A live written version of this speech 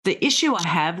The issue I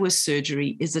have with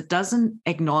surgery is it doesn't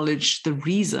acknowledge the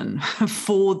reason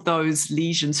for those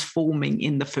lesions forming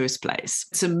in the first place.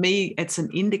 To me, it's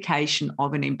an indication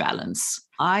of an imbalance.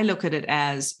 I look at it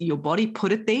as your body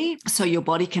put it there, so your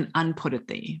body can unput it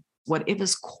there.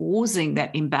 Whatever's causing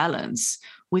that imbalance,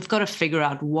 we've got to figure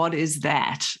out what is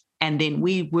that. And then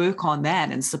we work on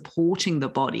that and supporting the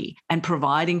body and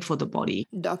providing for the body.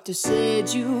 Doctor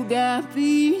said you got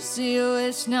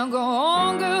PCOS. Now go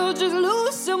on, girl, just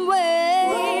lose some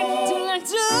weight. Till I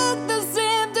took the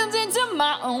symptoms into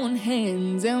my own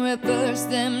hands and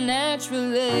reversed them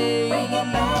naturally.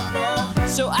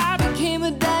 So I became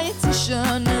a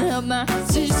dietitian to help my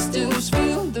sisters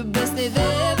feel the best they've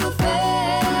ever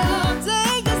felt.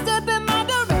 Take a step in my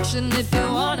direction if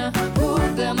you wanna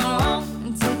prove them wrong.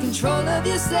 Take control of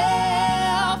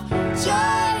yourself.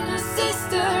 Join a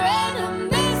sister and a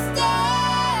mister.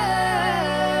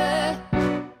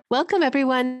 Welcome,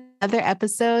 everyone. Another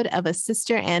episode of A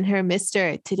Sister and Her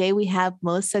Mister. Today we have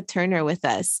Melissa Turner with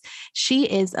us. She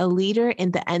is a leader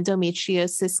in the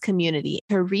endometriosis community.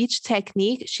 Her REACH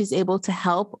technique, she's able to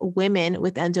help women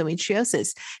with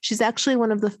endometriosis. She's actually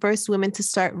one of the first women to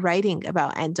start writing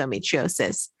about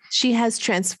endometriosis. She has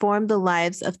transformed the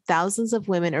lives of thousands of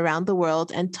women around the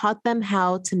world and taught them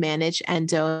how to manage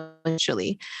endo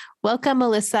naturally. Welcome,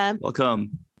 Melissa.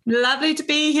 Welcome. Lovely to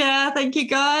be here. Thank you,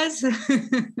 guys.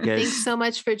 Yes. Thanks so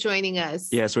much for joining us.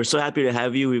 Yes, we're so happy to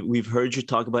have you. We've heard you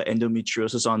talk about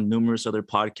endometriosis on numerous other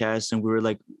podcasts, and we were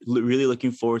really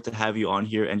looking forward to have you on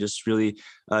here and just really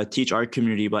teach our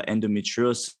community about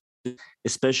endometriosis,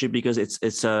 especially because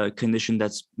it's a condition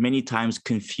that's many times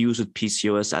confused with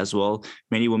PCOS as well.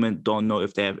 Many women don't know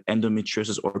if they have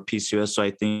endometriosis or PCOS. So I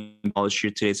think knowledge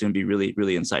here today is going to be really,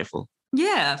 really insightful.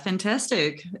 Yeah,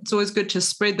 fantastic. It's always good to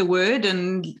spread the word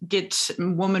and get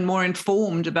women more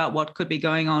informed about what could be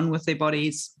going on with their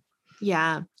bodies.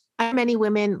 Yeah. Many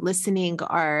women listening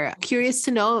are curious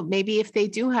to know maybe if they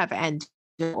do have endo,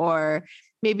 or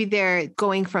maybe they're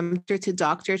going from doctor to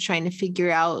doctor trying to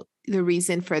figure out the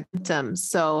reason for symptoms.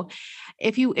 So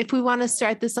if we want to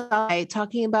start this by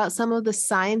talking about some of the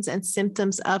signs and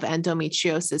symptoms of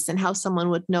endometriosis and how someone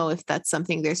would know if that's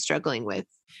something they're struggling with.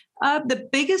 The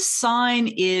biggest sign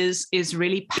is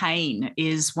really pain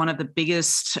is one of the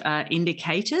biggest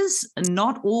indicators.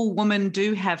 Not all women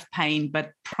do have pain, but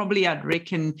probably I'd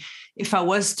reckon if I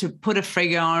was to put a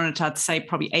figure on it, I'd say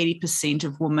probably 80%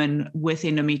 of women with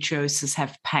endometriosis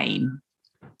have pain.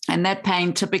 And that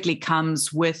pain typically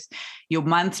comes with your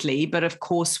monthly. But of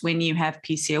course, when you have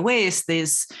PCOS,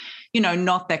 there's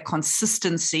not that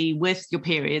consistency with your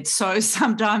period. So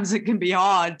sometimes it can be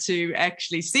hard to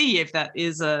actually see if that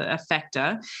is a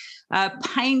factor.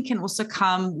 Pain can also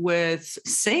come with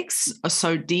sex.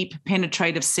 So deep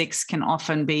penetrative sex can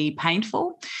often be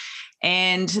painful.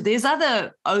 And there's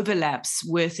other overlaps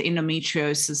with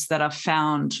endometriosis that I've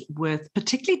found with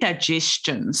particularly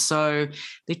digestion. So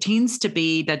there tends to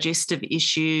be digestive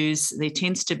issues. There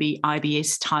tends to be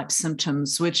IBS type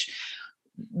symptoms,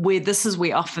 where this is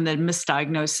where often the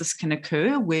misdiagnosis can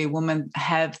occur, where women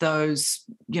have those,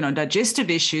 digestive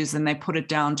issues and they put it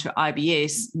down to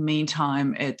IBS.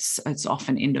 Meantime, it's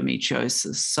often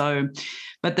endometriosis. So,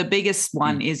 but the biggest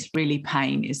one is really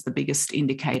pain is the biggest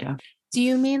indicator. Do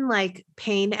you mean like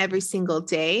pain every single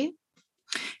day?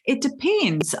 It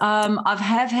depends. I've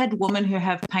had women who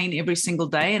have pain every single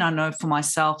day. And I know for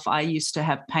myself, I used to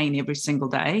have pain every single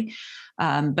day.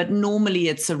 But normally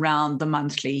it's around the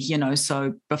monthly,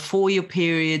 so before your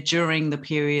period, during the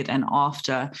period, and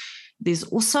after. There's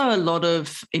also a lot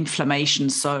of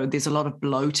inflammation. So there's a lot of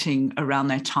bloating around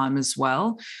that time as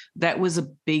well. That was a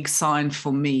big sign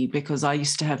for me because I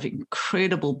used to have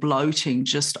incredible bloating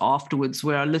just afterwards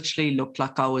where I literally looked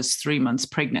like I was 3 months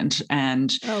pregnant.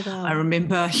 And I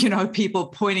remember, people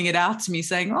pointing it out to me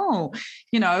saying,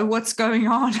 what's going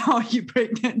on? Are you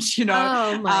pregnant?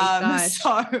 Oh my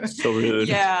gosh. So rude.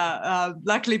 Yeah.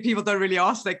 Luckily people don't really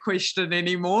ask that question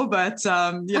anymore. But,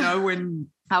 when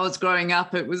I was growing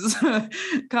up, it was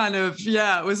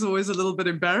it was always a little bit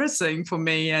embarrassing for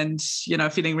me and,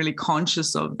 feeling really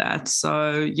conscious of that.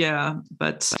 So, yeah,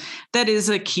 but that is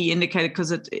a key indicator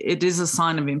because it is a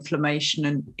sign of inflammation,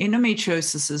 and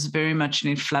endometriosis is very much an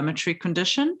inflammatory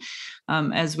condition,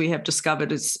 as we have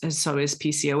discovered, so is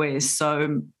PCOS.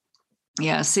 So,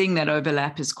 yeah, seeing that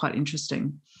overlap is quite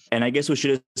interesting. And I guess we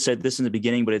should have said this in the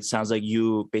beginning, but it sounds like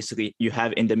you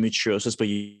have endometriosis, but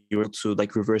you were to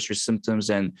reverse your symptoms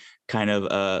and kind of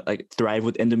thrive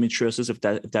with endometriosis, if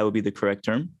that would be the correct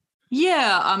term.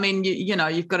 Yeah, I mean,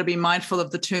 you've got to be mindful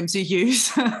of the terms you use.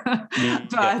 But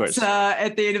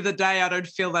at the end of the day, I don't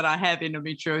feel that I have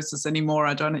endometriosis anymore.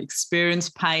 I don't experience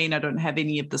pain. I don't have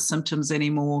any of the symptoms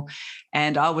anymore.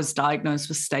 And I was diagnosed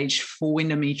with stage 4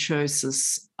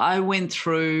 endometriosis. I went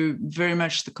through very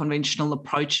much the conventional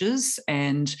approaches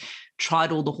and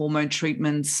tried all the hormone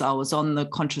treatments. I was on the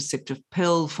contraceptive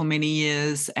pill for many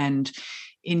years and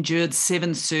endured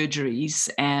 7 surgeries.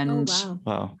 And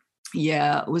wow.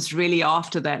 Yeah, it was really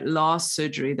after that last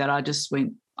surgery that I just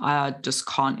went, I just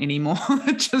can't anymore.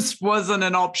 It just wasn't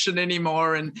an option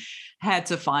anymore and had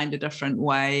to find a different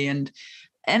way. And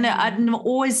I'd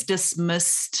always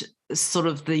dismissed sort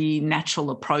of the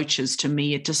natural approaches. To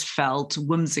me, it just felt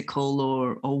whimsical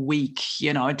or weak.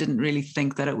 I didn't really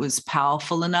think that it was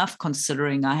powerful enough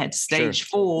considering I had stage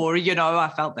 4.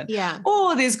 I felt that,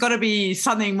 there's got to be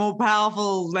something more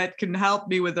powerful that can help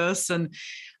me with this.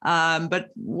 But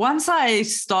once I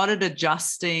started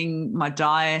adjusting my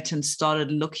diet and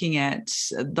started looking at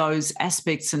those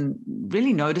aspects and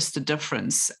really noticed a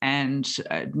difference, and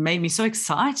it made me so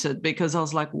excited because I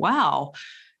was like, wow,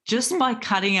 just by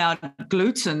cutting out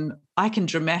gluten, I can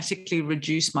dramatically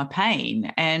reduce my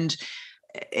pain. And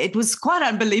it was quite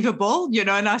unbelievable, and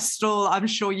I'm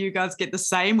sure you guys get the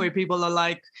same where people are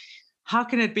like, how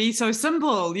can it be so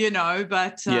simple,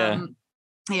 but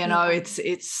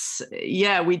it's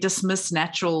we dismiss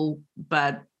natural,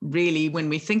 but really when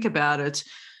we think about it,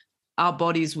 our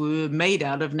bodies were made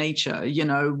out of nature,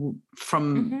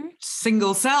 from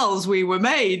single cells we were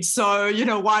made. So,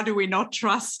 why do we not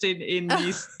trust in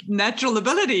these natural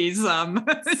abilities?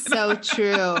 So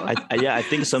true. I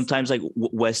think sometimes like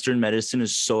Western medicine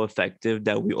is so effective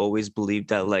that we always believe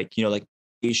that like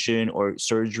or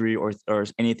surgery or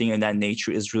anything in that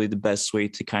nature is really the best way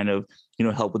to kind of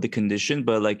help with the condition.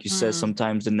 But like you said,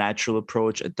 sometimes the natural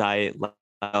approach, a diet,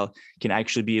 lifestyle can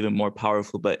actually be even more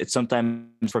powerful, but it's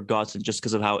sometimes forgotten just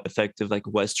because of how effective like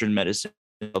Western medicine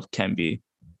can be.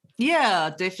 Yeah,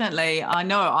 definitely. I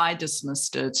know I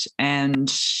dismissed it.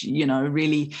 And,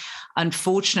 really,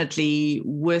 unfortunately,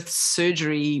 with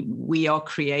surgery, we are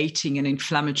creating an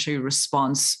inflammatory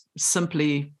response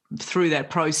simply through that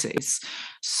process.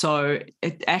 So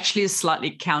it actually is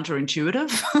slightly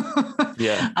counterintuitive.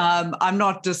 Yeah. I'm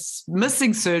not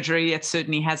dismissing surgery. It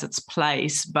certainly has its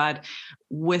place. But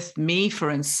with me, for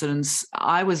instance,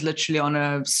 I was literally on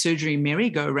a surgery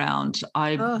merry-go-round.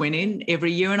 I went in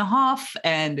every year and a half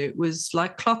and it was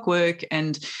like clockwork.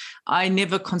 And I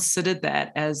never considered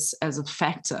that as a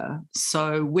factor.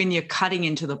 So when you're cutting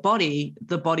into the body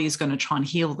is going to try and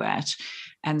heal that.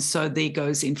 And so there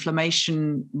goes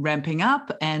inflammation ramping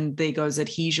up and there goes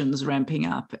adhesions ramping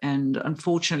up. And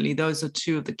unfortunately, those are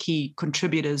 2 of the key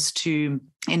contributors to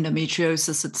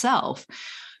endometriosis itself.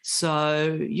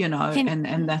 So,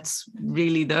 and that's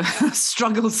really the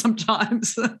struggle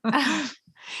sometimes.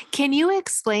 Can you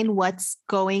explain what's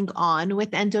going on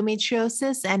with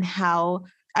endometriosis and how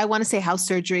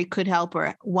surgery could help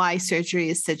or why surgery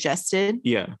is suggested?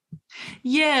 Yeah.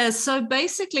 So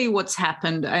basically what's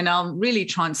happened, and I'll really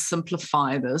try and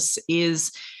simplify this,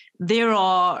 is there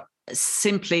are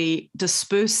simply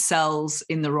dispersed cells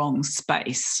in the wrong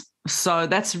space. So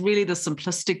that's really the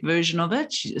simplistic version of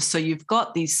it. So you've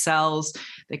got these cells,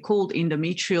 they're called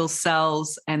endometrial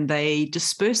cells, and they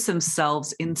disperse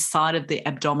themselves inside of the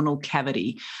abdominal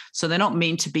cavity. So they're not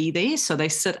meant to be there. So they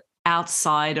sit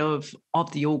outside of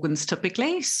the organs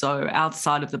typically. So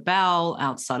outside of the bowel,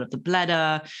 outside of the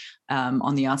bladder,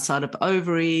 on the outside of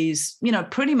ovaries,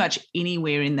 pretty much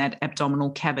anywhere in that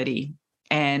abdominal cavity.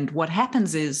 And what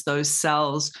happens is those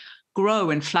cells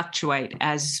grow and fluctuate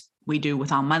as we do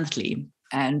with our monthly.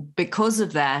 And because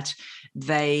of that,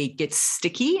 they get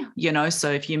sticky,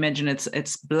 so if you imagine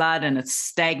it's blood and it's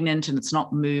stagnant and it's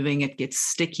not moving, it gets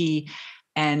sticky.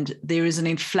 And there is an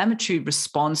inflammatory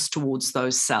response towards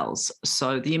those cells.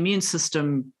 So the immune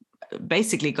system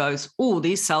basically goes,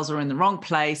 these cells are in the wrong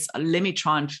place. Let me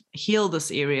try and heal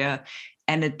this area.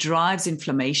 And it drives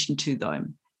inflammation to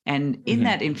them. And in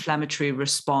that inflammatory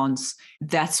response,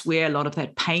 that's where a lot of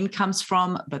that pain comes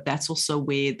from. But that's also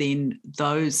where then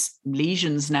those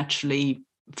lesions naturally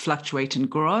fluctuate and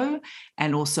grow,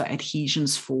 and also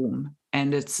adhesions form.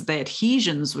 And it's the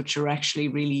adhesions which are actually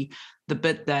really the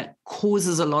bit that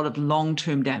causes a lot of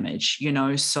long-term damage,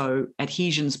 so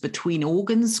adhesions between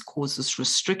organs causes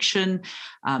restriction.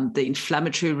 The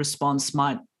inflammatory response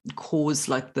might cause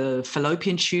like the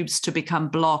fallopian tubes to become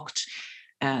blocked.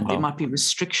 There might be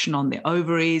restriction on the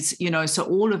ovaries, so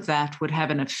all of that would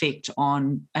have an effect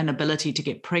on an ability to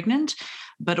get pregnant.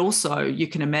 but also you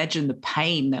can imagine the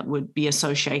pain that would be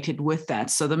associated with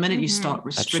that. So the minute you start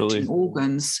restricting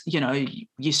organs,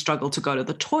 you struggle to go to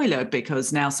the toilet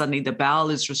because now suddenly the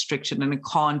bowel is restricted and it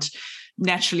can't,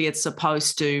 naturally it's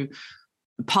supposed to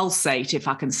pulsate, if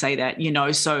I can say that,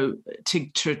 so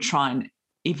to try and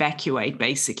evacuate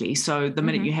basically. So the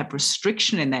minute you have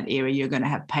restriction in that area, you're going to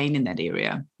have pain in that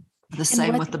area. The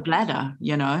same with the bladder,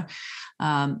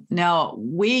 Now,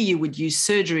 where you would use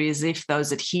surgery is if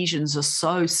those adhesions are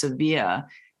so severe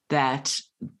that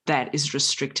is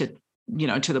restricted,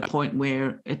 to the point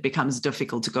where it becomes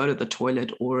difficult to go to the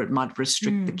toilet, or it might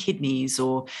restrict the kidneys,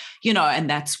 or, and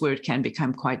that's where it can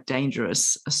become quite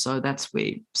dangerous. So that's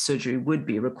where surgery would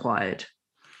be required.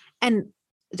 And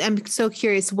I'm so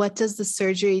curious, what does the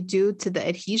surgery do to the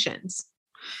adhesions?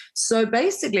 So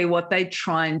basically what they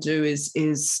try and do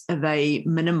is they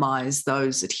minimize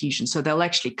those adhesions. So they'll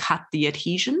actually cut the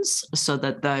adhesions so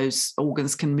that those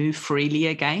organs can move freely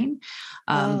again.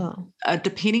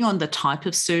 Depending on the type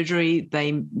of surgery,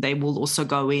 they will also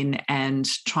go in and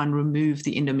try and remove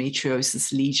the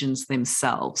endometriosis lesions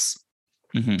themselves.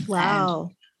 Wow.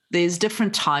 And there's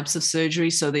different types of surgery.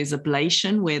 So there's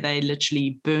ablation, where they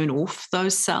literally burn off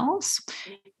those cells.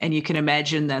 And you can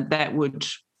imagine that would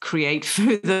create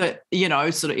further,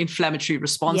 sort of inflammatory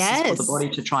responses for the body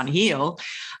to try and heal.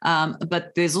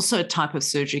 But there's also a type of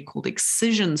surgery called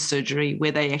excision surgery,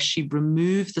 where they actually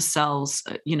remove the cells,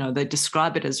 they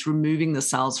describe it as removing the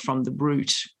cells from the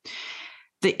root.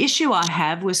 The issue I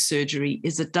have with surgery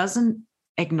is it doesn't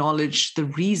acknowledge the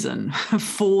reason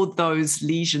for those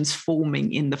lesions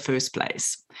forming in the first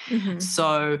place.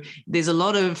 So there's a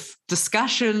lot of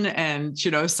discussion and,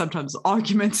 sometimes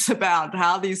arguments about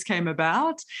how these came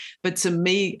about. But to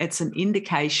me, it's an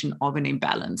indication of an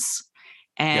imbalance.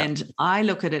 And I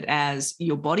look at it as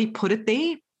your body put it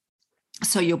there,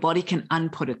 so your body can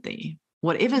unput it there.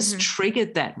 Whatever's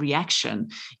triggered that reaction,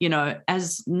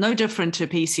 as no different to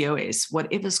PCOS,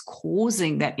 whatever's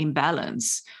causing that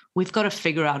imbalance, we've got to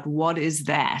figure out what is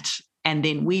that. And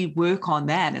then we work on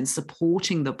that and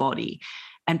supporting the body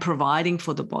and providing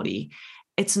for the body.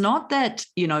 It's not that,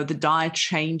 the diet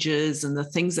changes and the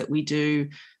things that we do,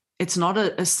 it's not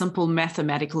a simple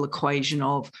mathematical equation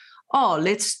of,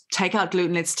 let's take out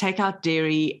gluten, let's take out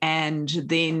dairy, and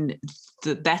then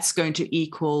that's going to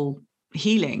equal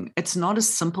healing. It's not as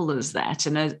simple as that.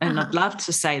 And I'd love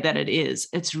to say that it is.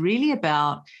 It's really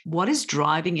about what is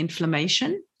driving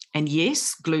inflammation. And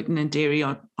yes, gluten and dairy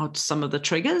are some of the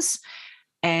triggers.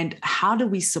 And how do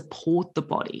we support the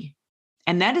body?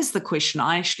 And that is the question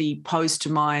I actually pose to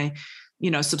my,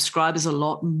 subscribers a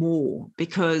lot more,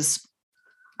 because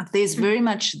there's very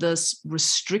much this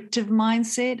restrictive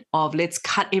mindset of let's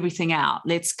cut everything out.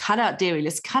 Let's cut out dairy.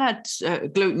 Let's cut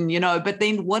out gluten, but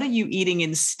then what are you eating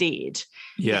instead?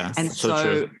 Yeah. And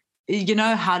so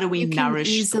how do we nourish?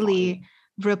 Easily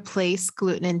replace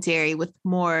gluten and dairy with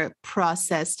more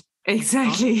processed.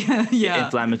 Exactly.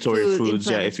 Inflammatory foods.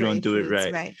 If you don't do it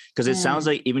right. Because it sounds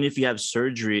like even if you have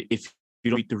surgery, if you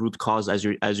don't treat the root cause, as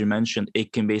you mentioned,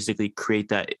 it can basically create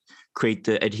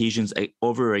the adhesions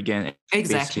over again.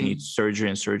 Exactly. Need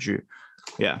surgery.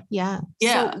 Yeah.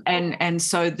 So, and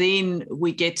so then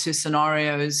we get to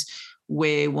scenarios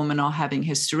where women are having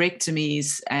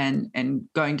hysterectomies and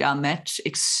going down that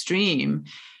extreme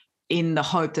in the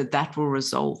hope that will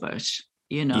resolve it.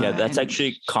 Yeah, that's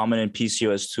actually common in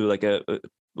PCOS too, like a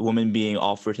woman being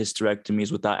offered hysterectomies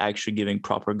without actually giving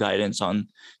proper guidance on,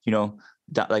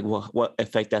 that, like what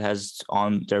effect that has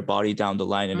on their body down the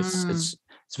line. And it's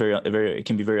very, it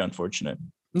can be very unfortunate.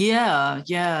 Yeah.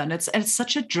 And it's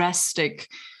such a drastic.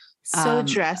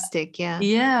 Drastic.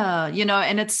 Yeah.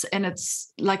 And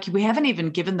it's like, we haven't even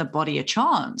given the body a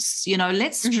chance,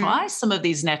 let's try some of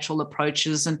these natural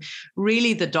approaches, and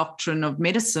really the doctrine of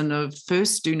medicine of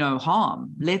first do no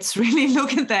harm. Let's really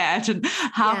look at that, and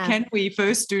how can we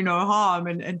first do no harm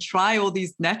and try all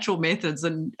these natural methods.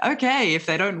 And okay, if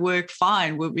they don't work,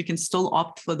 fine, we can still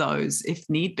opt for those if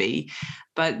need be.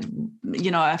 But,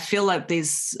 I feel like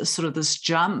there's sort of this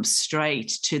jump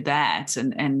straight to that.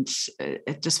 And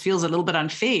it just feels a little bit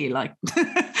unfair. Like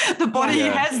the body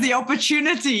has the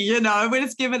opportunity, when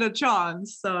it's given a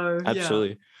chance. So,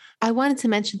 absolutely. I wanted to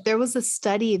mention, there was a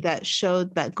study that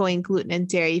showed that going gluten and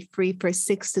dairy free for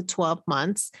 6 to 12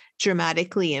 months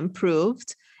dramatically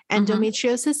improved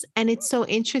endometriosis. And it's so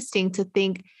interesting to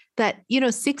think that,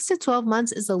 6 to 12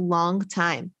 months is a long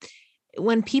time.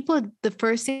 When people, the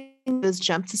first thing is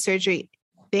jump to surgery,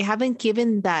 they haven't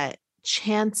given that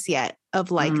chance yet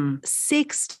of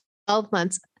 6 to 12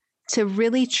 months to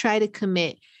really try to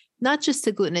commit, not just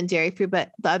to gluten and dairy free,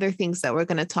 but the other things that we're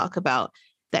going to talk about.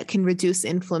 that can reduce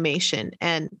inflammation.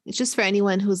 And just for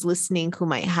anyone who's listening who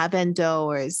might have endo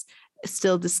or is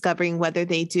still discovering whether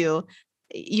they do,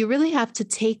 you really have to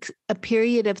take a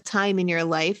period of time in your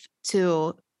life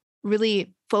to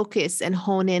really focus and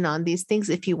hone in on these things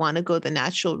if you want to go the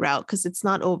natural route, because it's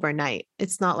not overnight.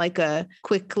 It's not like a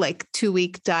quick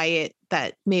 2-week diet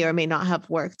that may or may not have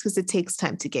worked, because it takes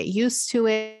time to get used to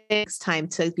it. It takes time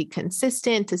to be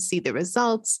consistent, to see the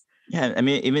results. Yeah, I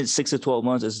mean, even 6 to 12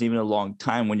 months isn't even a long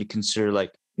time when you consider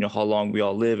how long we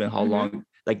all live and how long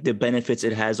the benefits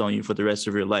it has on you for the rest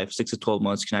of your life. 6 to 12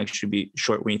 months can actually be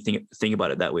short when you think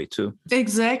about it that way too.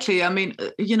 Exactly. I mean,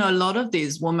 a lot of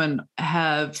these women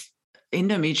have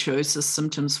endometriosis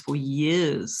symptoms for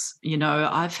years.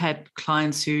 I've had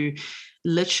clients who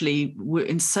literally were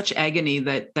in such agony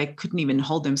that they couldn't even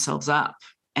hold themselves up.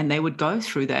 And they would go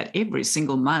through that every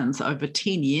single month over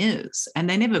 10 years. And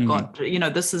they never got,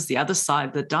 this is the other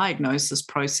side. The diagnosis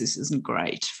process isn't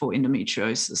great for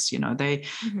endometriosis.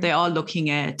 They are looking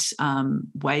at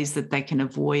ways that they can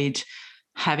avoid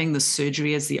having the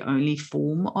surgery as the only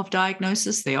form of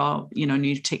diagnosis. There are,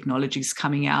 new technologies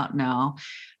coming out now.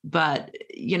 But,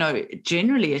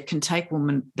 generally it can take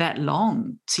women that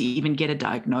long to even get a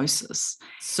diagnosis.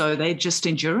 So they're just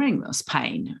enduring this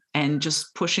pain and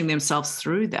just pushing themselves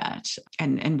through that.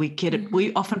 And we get it.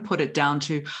 We often put it down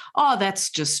to, oh, that's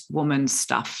just woman's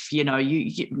stuff. You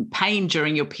get pain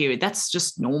during your period. That's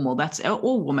just normal. That's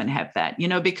all women have that,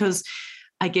 because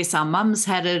I guess our mums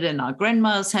had it and our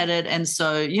grandmas had it. And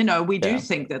so, we do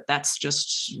think that that's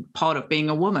just part of being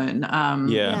a woman.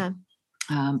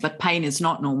 But pain is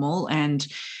not normal, and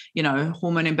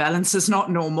hormone imbalance is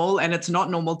not normal, and it's not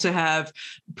normal to have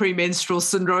premenstrual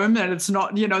syndrome, and it's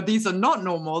not, these are not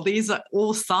normal. These are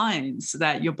all signs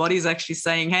that your body's actually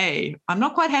saying, hey, I'm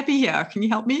not quite happy here. Can you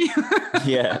help me?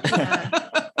 Yeah.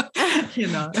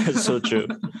 That's so true.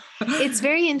 It's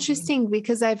very interesting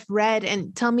because I've read,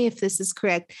 and tell me if this is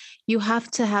correct, you have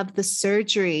to have the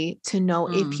surgery to know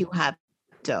if you have.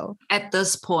 At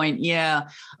this point, yeah,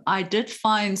 I did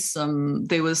find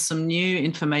there was some new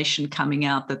information coming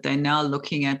out that they're now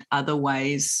looking at other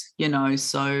ways,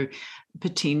 so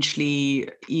potentially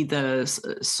either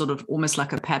sort of almost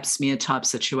like a pap smear type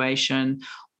situation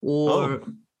or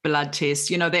blood test.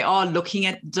 They are looking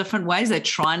at different ways. They're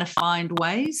trying to find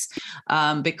ways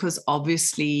because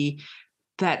obviously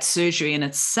that surgery in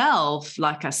itself,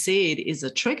 like I said, is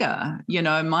a trigger.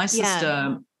 My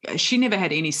sister, she never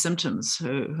had any symptoms.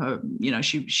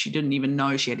 She didn't even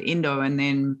know she had endo, and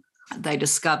then they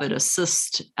discovered a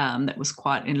cyst that was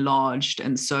quite enlarged,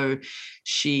 and so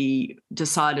she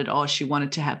decided, she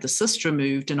wanted to have the cyst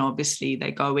removed, and obviously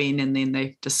they go in, and then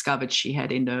they discovered she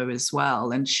had endo as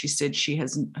well. And she said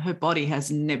her body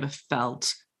has never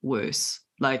felt worse.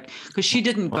 Because she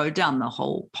didn't go down the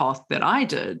whole path that I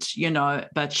did,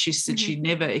 but she said she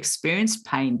never experienced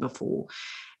pain before.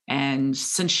 And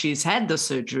since she's had the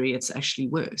surgery, it's actually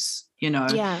worse,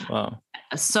 Yeah. Wow.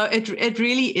 So it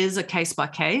really is a case by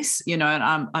case, and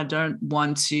I don't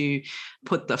want to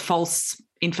put the false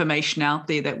information out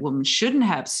there that women shouldn't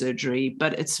have surgery,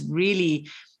 but it's really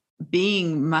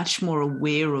being much more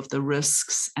aware of the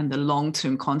risks and the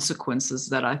long-term consequences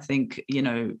that I think,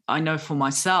 I know for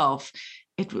myself,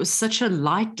 it was such a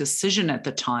light decision at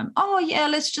the time. Oh, yeah,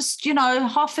 let's just,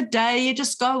 half a day, you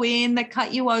just go in, they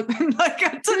cut you open.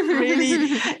 I didn't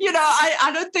really,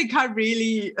 I don't think I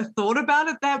really thought about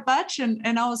it that much.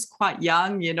 And I was quite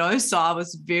young, so I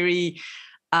was very,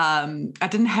 I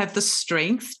didn't have the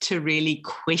strength to really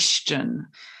question.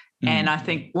 And I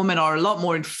think women are a lot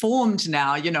more informed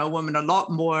now, women are a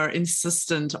lot more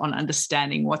insistent on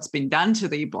understanding what's been done to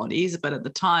their bodies. But at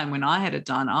the time when I had it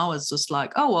done, I was just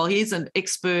like, oh, well, he's an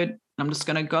expert. I'm just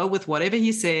going to go with whatever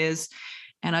he says.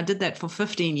 And I did that for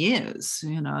 15 years,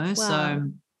 Wow. So,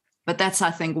 but that's,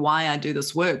 I think, why I do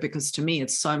this work, because to me,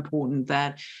 it's so important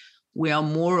that we are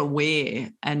more aware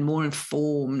and more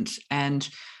informed, and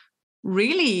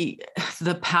really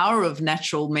the power of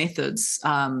natural methods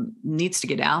needs to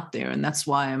get out there. And that's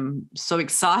why I'm so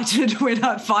excited when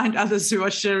I find others who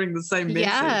are sharing the same message.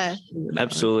 Yeah,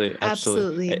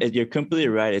 Absolutely. You're completely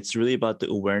right. It's really about the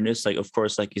awareness. Of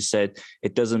course, like you said,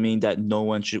 it doesn't mean that no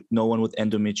one with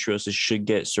endometriosis should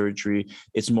get surgery.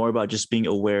 It's more about just being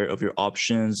aware of your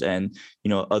options and,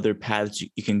 other paths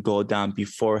you can go down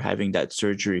before having that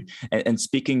surgery. And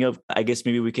speaking of, I guess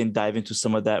maybe we can dive into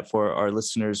some of that for our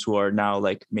listeners who are now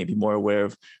maybe more aware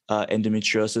of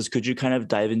endometriosis. Could you kind of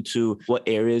dive into what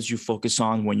areas you focus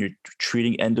on when you're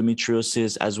treating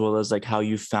endometriosis, as well as how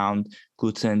you found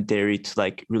gluten and dairy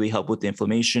to really help with the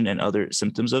inflammation and other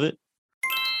symptoms of it?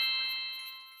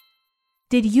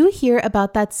 Did you hear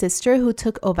about that sister who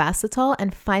took Ovasitol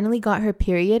and finally got her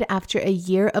period after a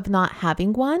year of not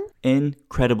having one?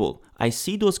 Incredible. I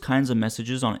see those kinds of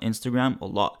messages on Instagram a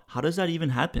lot. How does that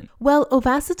even happen? Well,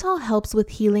 Ovasitol helps with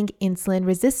healing insulin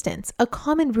resistance, a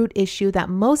common root issue that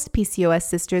most PCOS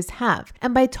sisters have.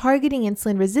 And by targeting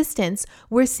insulin resistance,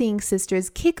 we're seeing sisters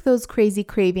kick those crazy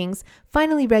cravings,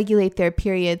 finally regulate their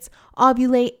periods,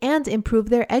 ovulate, and improve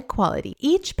their egg quality.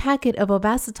 Each packet of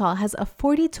Ovasitol has a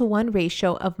 40-to-1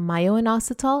 ratio of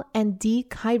myoinositol and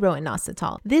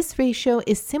D-chiroinositol. This ratio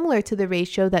is similar to the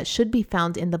ratio that should be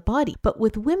found in the body, but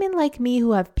with women like me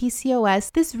who have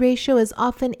PCOS, this ratio is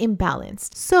often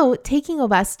imbalanced. So, taking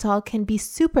Ovasitol can be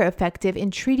super effective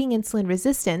in treating insulin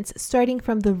resistance, starting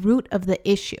from the root of the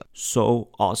issue. So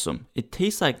awesome. It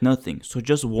tastes like nothing, so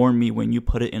just warn me when you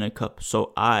put it in a cup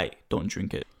so I don't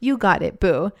drink it. You got it,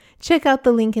 boo. Check out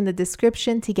the link in the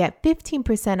description to get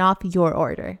 15% off your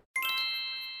order.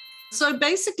 So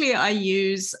basically, I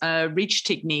use a reach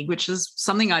technique, which is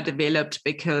something I developed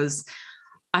because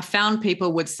I found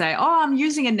people would say, oh, I'm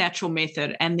using a natural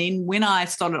method. And then when I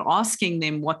started asking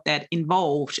them what that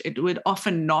involved, it would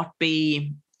often not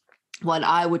be what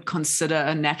I would consider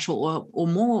a natural or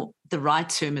more the right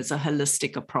term is a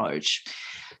holistic approach.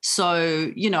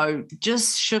 So,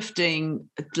 just shifting,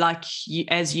 like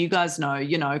as you guys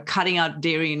know, cutting out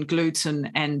dairy and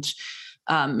gluten and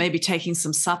maybe taking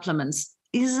some supplements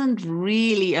isn't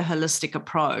really a holistic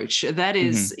approach. That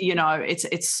is,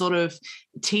 it's sort of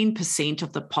 10%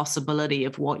 of the possibility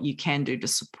of what you can do to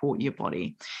support your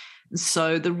body.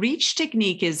 So the REACH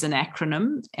technique is an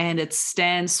acronym, and it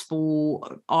stands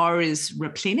for R is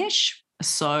replenish.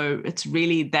 So it's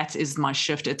really, that is my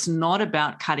shift. It's not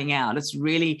about cutting out. It's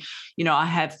really, I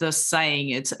have this saying,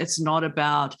 it's not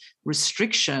about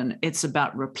restriction. It's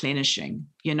about replenishing,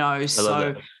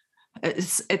 so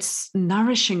it's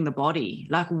nourishing the body.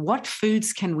 Like, what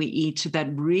foods can we eat that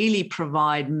really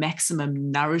provide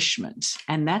maximum nourishment?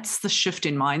 And that's the shift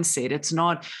in mindset. It's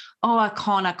not, oh, I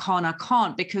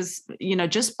can't, because,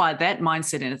 just by that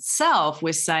mindset in itself,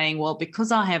 we're saying, well,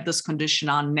 because I have this condition,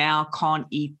 I now can't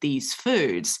eat these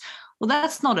foods. Well,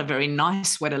 that's not a very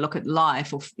nice way to look at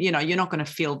life. Or, you're not going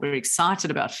to feel very excited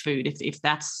about food if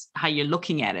that's how you're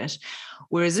looking at it.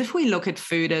 Whereas if we look at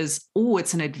food as, oh,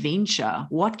 it's an adventure.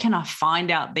 What can I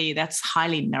find out there that's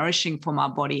highly nourishing for my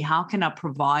body? How can I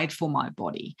provide for my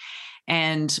body?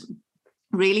 And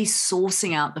really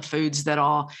sourcing out the foods that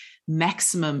are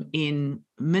maximum in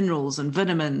minerals and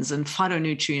vitamins and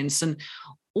phytonutrients and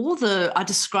I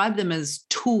describe them as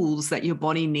tools that your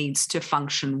body needs to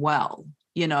function well.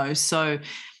 So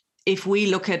if we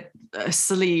look at a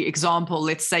silly example,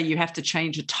 let's say you have to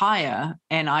change a tire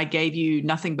and I gave you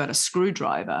nothing but a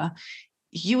screwdriver,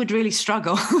 you would really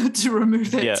struggle to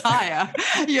remove that tire,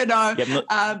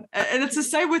 and it's the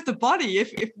same with the body.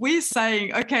 If we're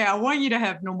saying, okay, I want you to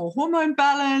have normal hormone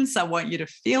balance, I want you to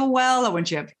feel well, I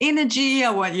want you to have energy, I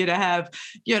want you to have,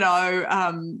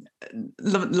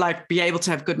 like be able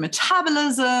to have good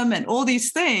metabolism and all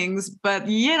these things, but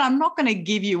yet I'm not going to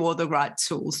give you all the right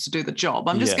tools to do the job.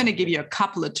 I'm just going to give you a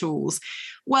couple of tools.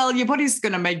 Well, your body's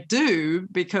going to make do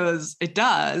because it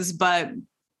does, but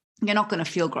you're not going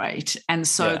to feel great. And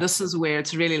so this is where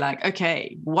it's really like,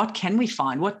 okay, what can we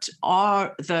find? What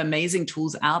are the amazing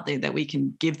tools out there that we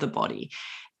can give the body?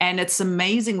 And it's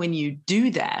amazing when you do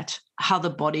that, how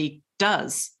the body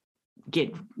does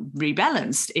get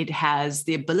rebalanced. It has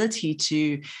the ability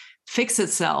to fix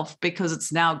itself because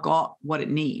it's now got what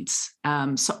it needs.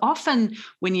 So often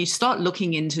when you start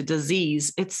looking into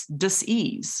disease, it's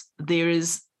dis-ease. There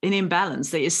is an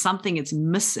imbalance. There is something it's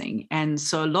missing. And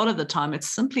so a lot of the time it's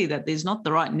simply that there's not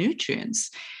the right nutrients.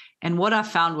 And what I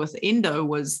found with endo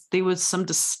was there was some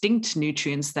distinct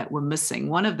nutrients that were missing.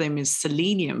 One of them is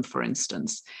selenium, for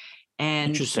instance.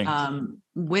 And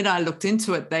when I looked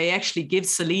into it, they actually give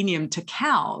selenium to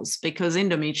cows because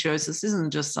endometriosis isn't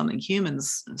just something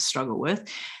humans struggle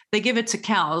with. They give it to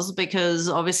cows because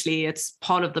obviously it's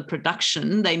part of the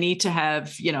production. They need to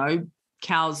have,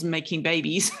 cows making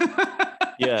babies.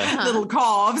 Little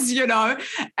calves,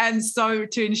 and so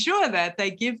to ensure that,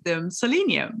 they give them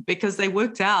selenium because they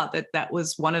worked out that that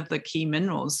was one of the key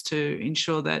minerals to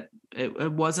ensure that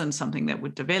it wasn't something that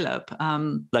would develop.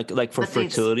 Like for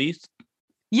fertility?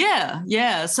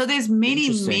 Yeah. So there's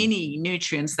many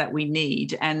nutrients that we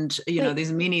need, and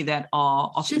there's many that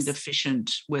are often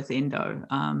deficient with endo.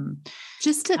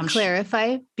 Just to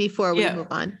clarify before we move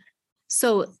on.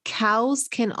 So cows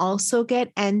can also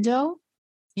get endo?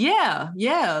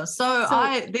 Yeah. So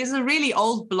there's a really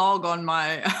old blog on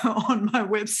my on my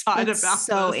website about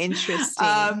so this,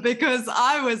 interesting. because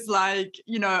I was like,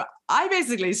 I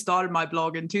basically started my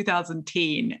blog in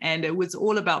 2010, and it was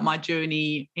all about my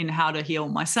journey in how to heal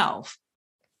myself.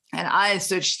 And I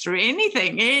searched through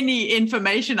any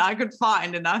information I could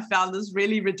find, and I found this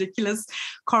really ridiculous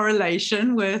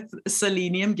correlation with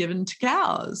selenium given to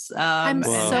cows. I'm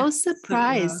so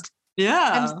surprised.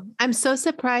 Yeah. I'm so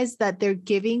surprised that they're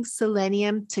giving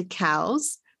selenium to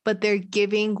cows, but they're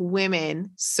giving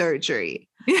women surgery.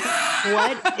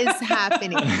 What is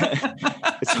happening?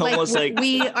 It's almost like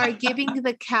we are giving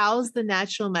the cows the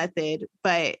natural method,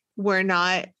 but we're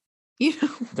not,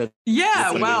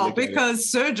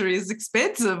 because surgery is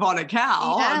expensive on a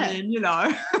cow. Yeah. I mean,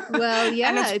 Well, yeah.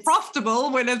 And it's profitable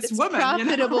when it's women.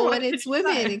 Profitable when it's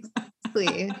women.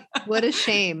 Exactly. What a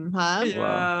shame, huh?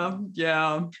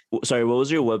 Yeah. Sorry, what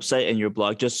was your website and your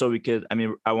blog? Just so we could, we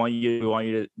want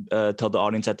you to tell the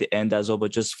audience at the end as well,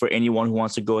 but just for anyone who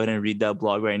wants to go ahead and read that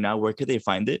blog right now, where could they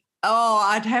find it? Oh,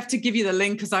 I'd have to give you the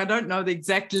link because I don't know the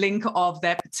exact link of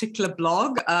that particular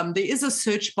blog. There is a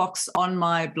search box on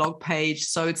my blog page.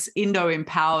 So it's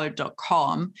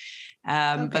endoempowered.com.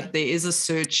 But there is a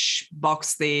search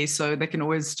box there. So they can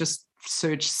always just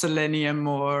search selenium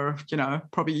or,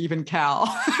 probably even cow.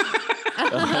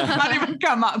 Might even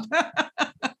come up.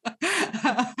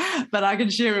 But I can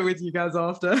share it with you guys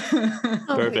after.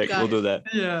 Perfect. We'll do that.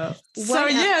 Yeah.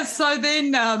 So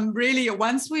then really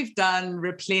once we've done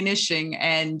replenishing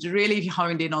and really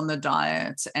honed in on the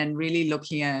diet and really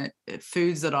looking at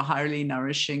foods that are highly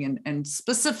nourishing and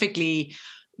specifically,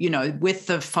 with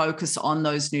the focus on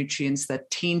those nutrients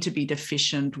that tend to be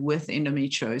deficient with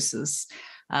endometriosis.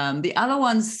 The other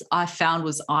ones I found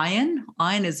was iron.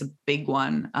 Iron is a big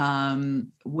one,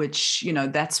 which,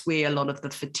 that's where a lot of the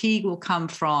fatigue will come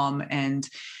from. And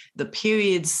the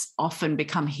periods often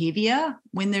become heavier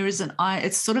when there is an iron.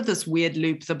 It's sort of this weird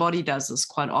loop. The body does this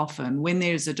quite often. When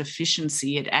there's a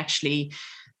deficiency, it actually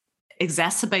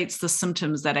exacerbates the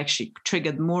symptoms that actually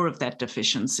triggered more of that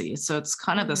deficiency. So it's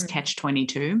kind of this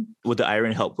catch-22. Would the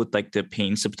iron help with like the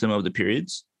pain symptom of the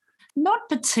periods? Not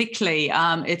particularly.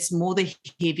 It's more the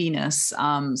heaviness.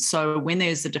 So when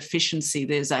there's a deficiency,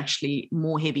 there's actually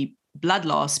more heavy blood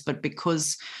loss, but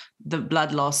because the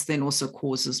blood loss then also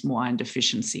causes more iron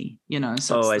deficiency,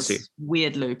 so it's this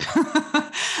weird loop.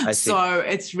 I see. So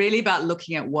it's really about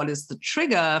looking at what is the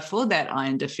trigger for that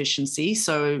iron deficiency.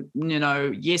 So,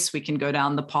 yes, we can go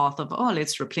down the path of,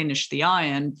 let's replenish the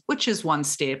iron, which is one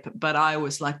step, but I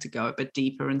always like to go a bit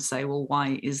deeper and say, well,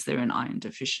 why is there an iron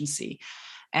deficiency?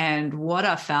 And what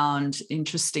I found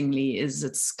interestingly is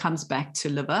it comes back to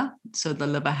liver, so the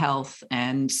liver health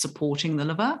and supporting the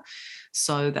liver.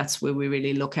 So that's where we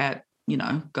really look at,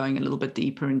 going a little bit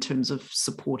deeper in terms of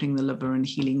supporting the liver and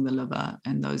healing the liver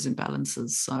and those imbalances.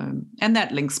 So, and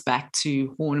that links back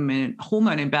to hormone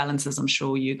imbalances, I'm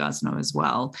sure you guys know as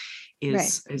well,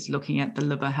 is looking at the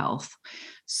liver health.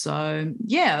 So,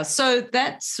 so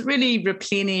that's really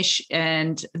replenish.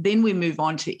 And then we move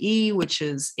on to E, which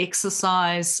is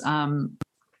exercise.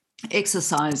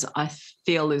 Exercise, I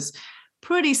feel, is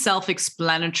pretty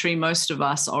self-explanatory. Most of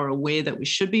us are aware that we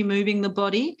should be moving the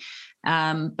body.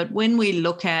 But when we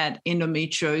look at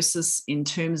endometriosis in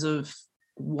terms of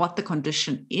what the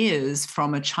condition is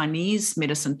from a Chinese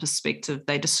medicine perspective,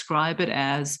 they describe it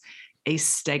as a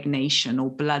stagnation or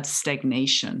blood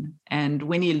stagnation. And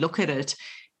when you look at it,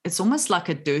 it's almost like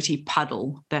a dirty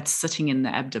puddle that's sitting in the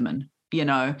abdomen.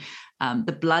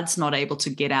 The blood's not able to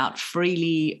get out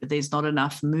freely. There's not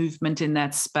enough movement in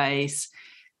that space.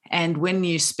 And when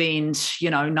you spend,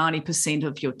 90%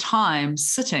 of your time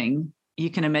sitting,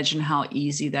 you can imagine how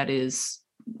easy that is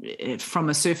from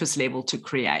a surface level to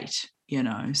create,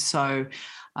 So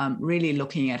really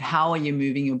looking at how are you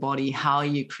moving your body, how are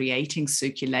you creating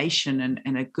circulation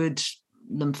and a good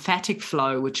lymphatic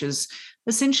flow, which is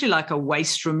essentially like a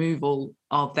waste removal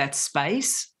of that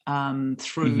space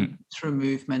through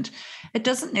movement. It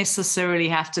doesn't necessarily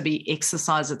have to be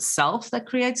exercise itself that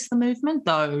creates the movement,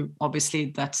 though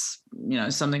obviously that's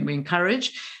something we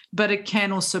encourage, but it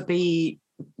can also be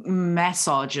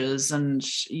massages and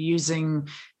using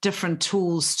different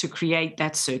tools to create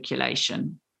that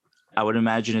circulation. I would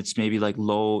imagine it's maybe like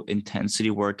low intensity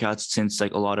workouts, since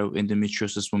like a lot of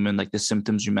endometriosis women, like the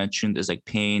symptoms you mentioned is like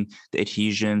pain, the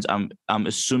adhesions. I'm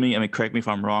assuming, correct me if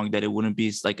I'm wrong, that it wouldn't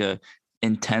be like a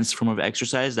intense form of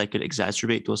exercise that could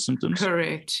exacerbate those symptoms.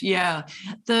 Correct. Yeah.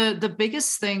 The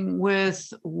biggest thing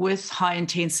with high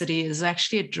intensity is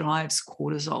actually it drives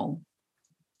cortisol.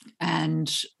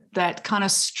 And that kind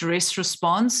of stress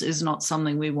response is not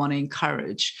something we want to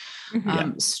encourage.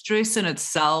 Stress in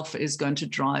itself is going to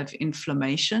drive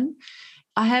inflammation.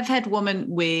 I have had women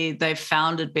where they've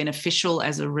found it beneficial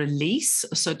as a release.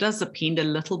 So it does depend a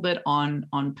little bit on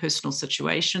personal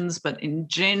situations, but in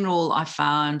general, I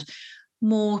found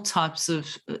more types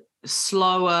of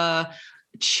slower,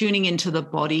 tuning into the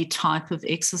body type of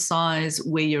exercise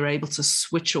where you're able to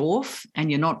switch off and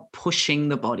you're not pushing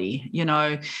the body.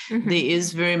 There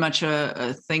is very much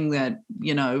a thing that,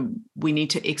 we need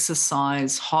to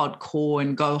exercise hardcore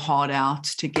and go hard out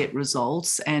to get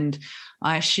results. And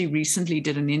I actually recently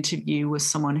did an interview with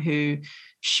someone who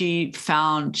she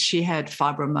found she had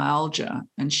fibromyalgia,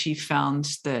 and she found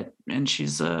that, and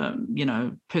she's a,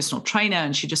 personal trainer,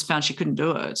 and she just found she couldn't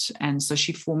do it. And so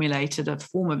she formulated a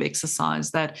form of exercise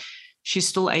that she's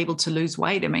still able to lose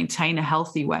weight and maintain a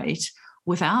healthy weight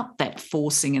without that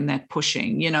forcing and that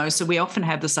pushing, So we often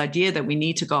have this idea that we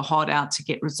need to go hard out to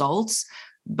get results,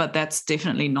 but that's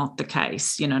definitely not the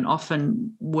case, and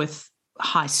often with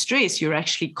high stress, you're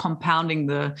actually compounding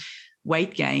the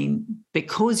weight gain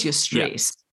because you're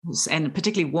stressed. And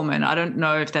particularly women. I don't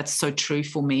know if that's so true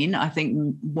for men. I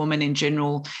think women in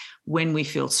general, when we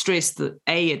feel stressed,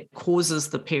 it causes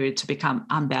the period to become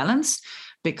unbalanced,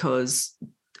 because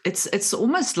it's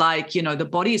almost like, the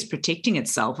body is protecting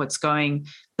itself. It's going,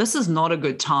 this is not a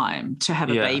good time to have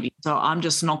a baby. So I'm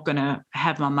just not going to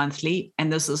have my monthly.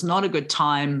 And this is not a good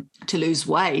time to lose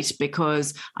weight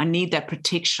because I need that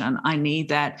protection. I need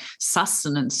that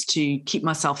sustenance to keep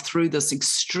myself through this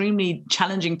extremely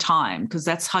challenging time, because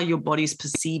that's how your body's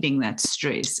perceiving that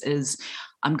stress is,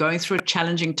 I'm going through a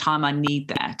challenging time. I need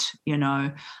that,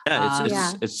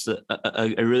 It's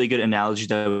a really good analogy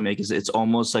that I would make is it's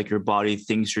almost like your body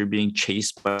thinks you're being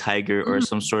chased by a tiger or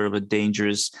some sort of a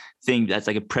dangerous thing that's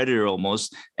like a predator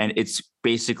almost. And it's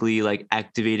basically like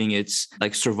activating its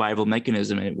like survival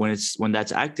mechanism. And when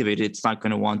that's activated, it's not going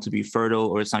to want to be fertile,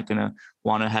 or it's not going to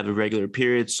want to have a regular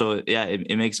period. So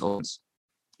it makes sense.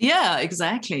 Yeah,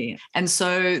 exactly. And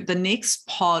so the next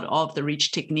part of the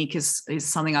reach technique is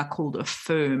something I called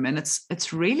affirm. And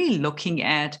it's really looking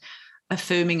at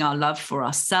affirming our love for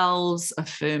ourselves,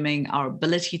 affirming our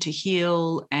ability to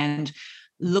heal, and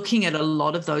looking at a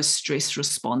lot of those stress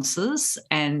responses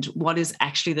and what is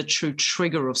actually the true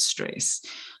trigger of stress.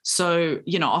 So,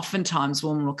 oftentimes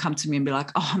women will come to me and be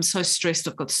like, oh, I'm so stressed.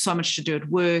 I've got so much to do at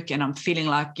work, and I'm feeling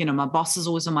like, my boss is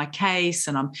always on my case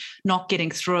and I'm not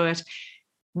getting through it.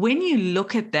 When you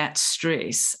look at that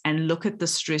stress and look at the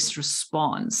stress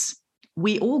response,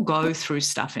 we all go through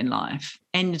stuff in life.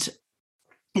 And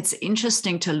it's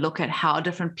interesting to look at how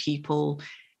different people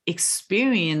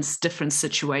experience different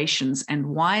situations, and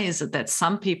why is it that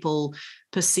some people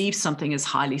perceive something as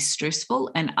highly stressful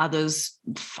and others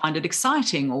find it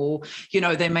exciting, or,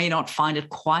 they may not find it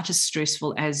quite as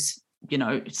stressful as,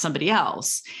 somebody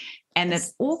else. And it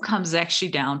all comes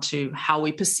actually down to how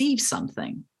we perceive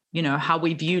something. How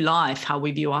we view life, how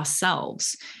we view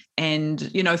ourselves.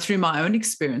 And, through my own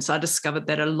experience, I discovered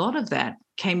that a lot of that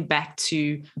came back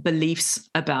to beliefs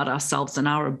about ourselves and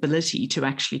our ability to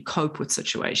actually cope with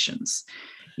situations.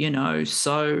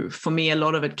 So for me, a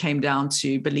lot of it came down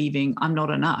to believing I'm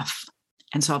not enough.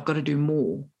 And so I've got to do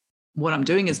more. What I'm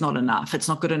doing is not enough. It's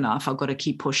not good enough. I've got to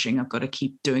keep pushing. I've got to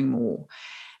keep doing more.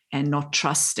 And not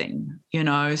trusting,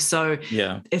 So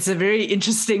it's a very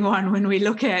interesting one when we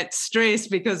look at stress,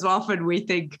 because often we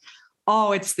think,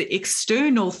 oh, it's the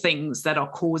external things that are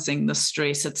causing the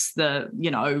stress. It's the,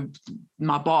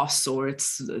 my boss, or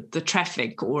it's the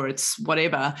traffic, or it's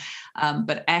whatever.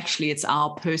 But actually it's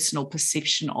our personal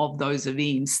perception of those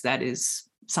events that is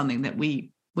something that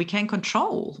we can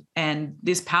control, and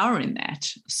there's power in that.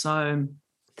 So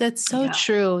that's so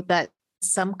true, that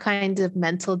some kind of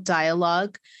mental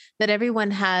dialogue that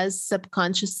everyone has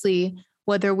subconsciously,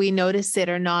 whether we notice it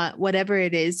or not, whatever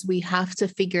it is, we have to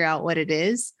figure out what it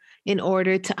is in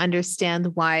order to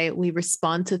understand why we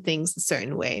respond to things a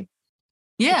certain way.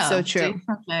 Yeah, it's so true.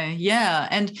 Definitely. Yeah.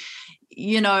 And,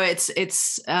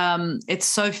 it's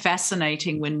so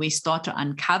fascinating when we start to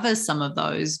uncover some of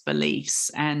those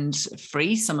beliefs and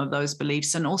free some of those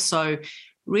beliefs, and also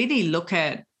really look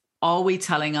at, are we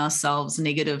telling ourselves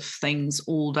negative things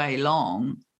all day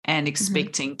long and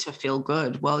expecting to feel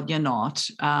good? Well, you're not.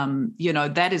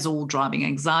 That is all driving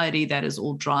anxiety. That is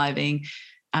all driving,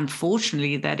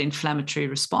 unfortunately, that inflammatory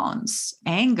response.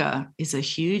 Anger is a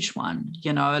huge one.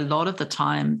 A lot of the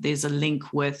time there's a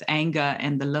link with anger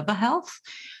and the liver health.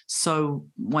 So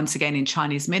once again, in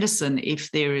Chinese medicine, if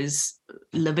there is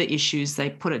liver issues, they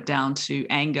put it down to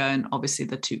anger, and obviously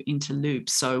the two interloop.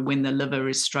 So when the liver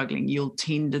is struggling, your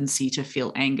tendency to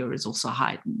feel anger is also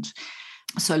heightened.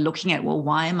 So looking at, well,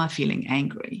 why am I feeling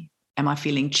angry? Am I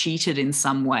feeling cheated in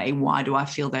some way? Why do I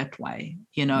feel that way?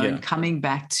 And coming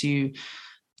back to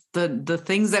the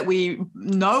things that we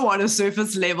know on a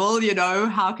surface level,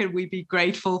 how can we be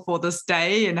grateful for this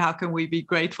day, and how can we be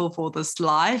grateful for this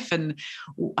life, and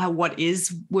what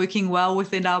is working well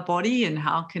within our body, and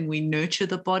how can we nurture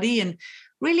the body, and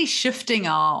really shifting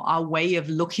our way of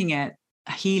looking at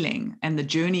healing and the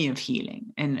journey of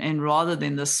healing, and rather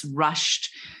than this rushed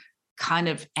kind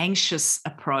of anxious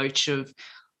approach of,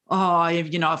 I've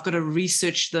got to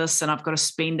research this, and I've got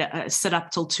to sit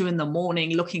up till 2 a.m.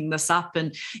 looking this up.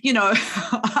 And,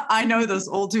 I know this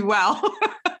all too well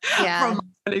from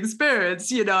my experience,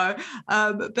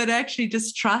 but actually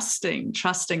just trusting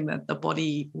that the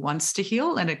body wants to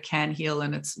heal and it can heal.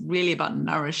 And it's really about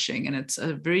nourishing. And it's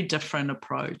a very different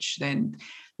approach than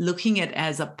looking at it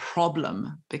as a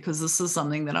problem, because this is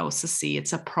something that I also see.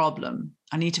 It's a problem.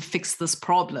 I need to fix this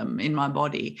problem in my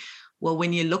body. Well,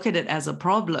 when you look at it as a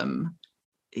problem,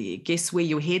 guess where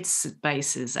your head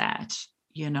space is at?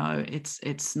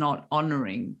 It's not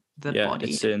honoring the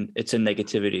body. It's in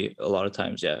negativity a lot of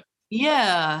times.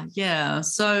 Yeah.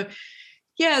 So,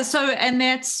 and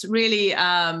that's really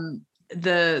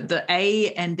the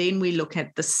A, and then we look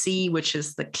at the C, which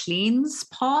is the cleanse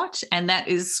part, and that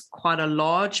is quite a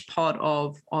large part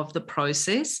of the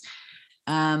process.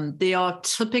 There are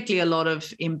typically a lot of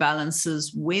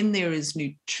imbalances when there is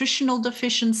nutritional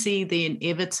deficiency. Then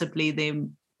inevitably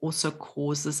then also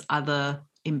causes other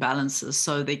imbalances.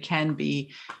 So there can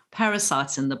be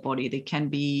parasites in the body, there can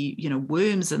be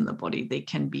worms in the body, there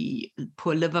can be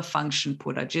poor liver function,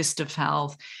 poor digestive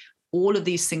health. All of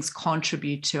these things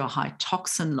contribute to a high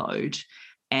toxin load,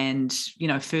 and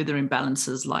further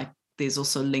imbalances, like there's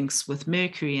also links with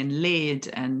mercury and lead,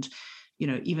 and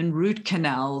even root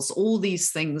canals. All these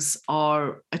things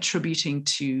are attributing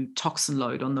to toxin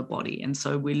load on the body. And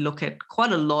so we look at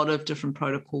quite a lot of different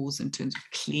protocols in terms of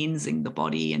cleansing the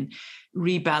body and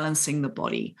rebalancing the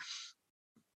body.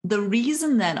 The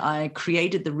reason that I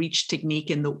created the REACH technique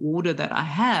in the order that I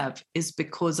have is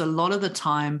because a lot of the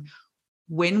time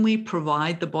when we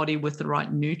provide the body with the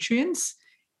right nutrients,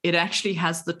 it actually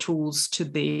has the tools to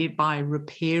thereby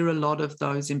repair a lot of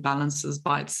those imbalances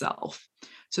by itself.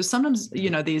 So sometimes,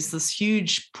 there's this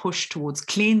huge push towards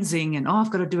cleansing and, I've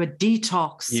got to do a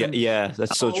detox. Yeah,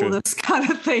 that's so true. All this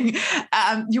kind of thing.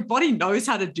 Your body knows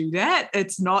how to do that.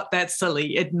 It's not that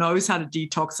silly. It knows how to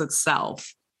detox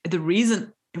itself. The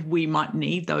reason we might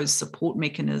need those support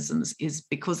mechanisms is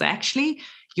because actually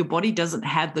your body doesn't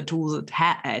have the tools it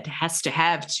has to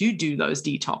have to do those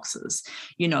detoxes.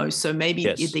 So maybe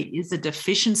there is a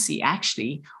deficiency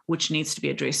actually, which needs to be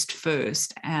addressed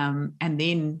first. And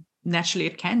then naturally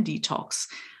it can detox.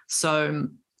 So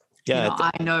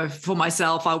I know for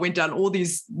myself, I went down all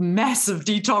these massive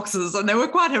detoxes and they were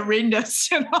quite horrendous,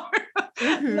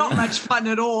 not much fun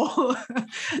at all.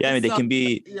 They can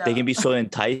be so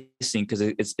enticing because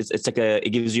it's like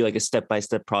it gives you like a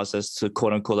step-by-step process to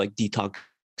quote unquote like detox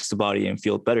the body and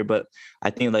feel better. But I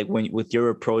think like with your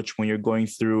approach, when you're going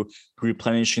through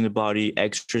replenishing the body,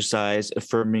 exercise,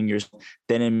 affirming yourself,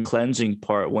 then in cleansing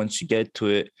part, once you get to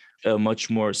it, a much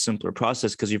more simpler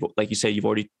process, because you've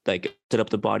already like set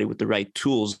up the body with the right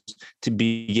tools to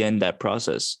begin that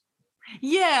process.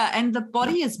 Yeah, and the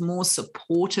body is more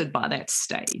supported by that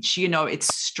stage.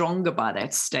 It's stronger by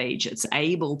that stage. It's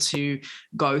able to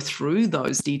go through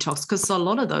those detox, because a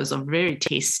lot of those are very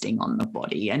testing on the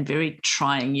body and very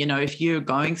trying. If you're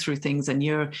going through things and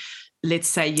let's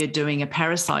say you're doing a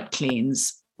parasite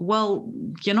cleanse, well,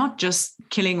 you're not just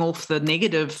killing off the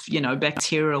negative,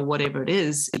 bacteria or whatever it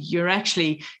is. You're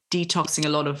actually detoxing a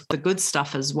lot of the good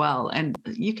stuff as well. And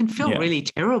you can feel really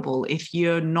terrible if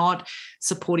you're not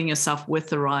supporting yourself with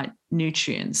the right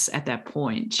nutrients at that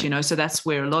point, So that's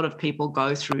where a lot of people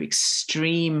go through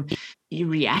extreme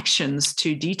reactions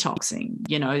to detoxing,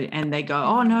 and they go,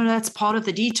 oh, no, that's part of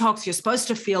the detox. You're supposed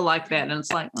to feel like that. And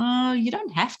it's like, oh, you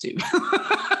don't have to,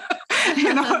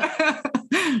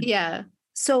 Yeah.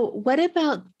 So what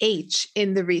about H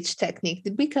in the REACH technique?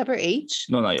 Did we cover H?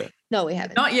 No, not yet. No, we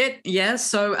haven't. Not yet. Yeah.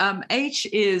 So H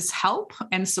is help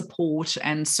and support.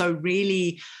 And so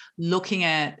really looking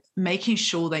at making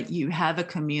sure that you have a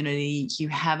community, you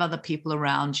have other people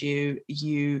around you,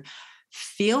 you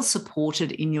feel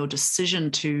supported in your decision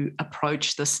to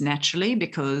approach this naturally,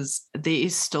 because there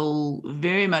is still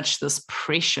very much this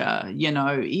pressure,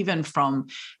 even from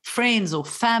friends or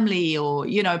family or,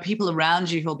 people around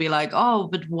you who'll be like, oh,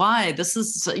 but why? This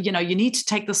is, you need to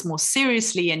take this more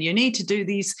seriously and you need to do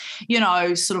these,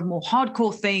 sort of more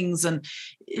hardcore things. And,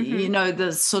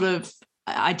 the sort of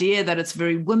idea that it's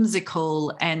very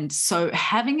whimsical. And so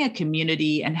having a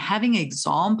community and having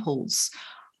examples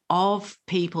of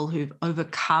people who've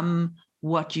overcome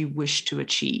what you wish to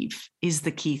achieve is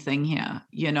the key thing here,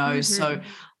 So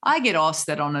I get asked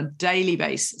that on a daily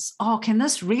basis. Oh, can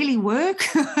this really work?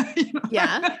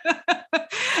 Yeah.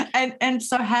 And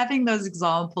so having those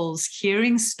examples,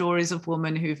 hearing stories of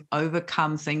women who've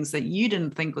overcome things that you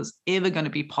didn't think was ever going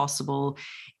to be possible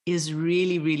is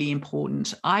really, really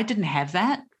important. I didn't have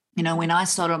that. When I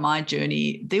started my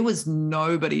journey, there was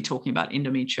nobody talking about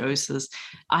endometriosis.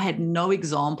 I had no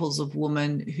examples of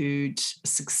women who'd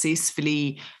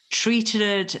successfully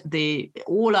treated it.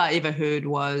 All I ever heard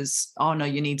was, oh, no,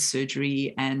 you need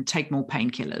surgery and take more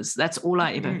painkillers. That's all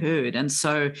I ever heard. And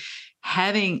so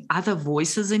having other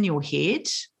voices in your head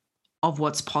of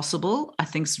what's possible, I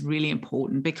think is really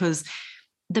important, because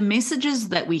the messages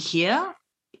that we hear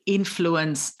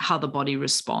influence how the body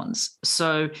responds.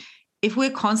 So if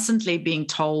we're constantly being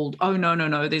told, oh,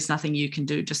 no, there's nothing you can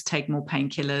do, just take more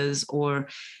painkillers, or,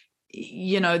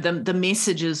 the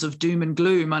messages of doom and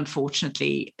gloom,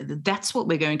 unfortunately, that's what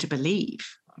we're going to believe.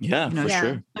 Yeah, for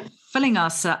sure. Filling our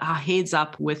heads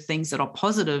up with things that are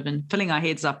positive and filling our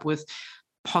heads up with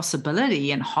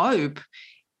possibility and hope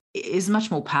is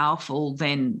much more powerful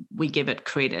than we give it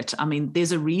credit. I mean,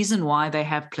 there's a reason why they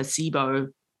have placebo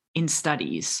in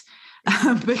studies,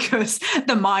 because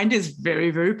the mind is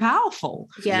very, very powerful.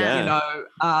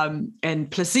 And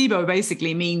placebo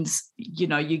basically means,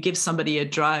 you give somebody a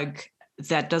drug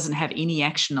that doesn't have any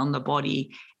action on the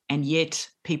body, and yet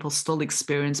people still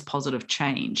experience positive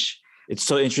change. It's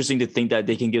so interesting to think that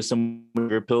they can give someone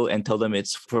a pill and tell them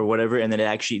it's for whatever, and then it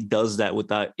actually does that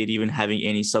without it even having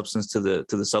any substance to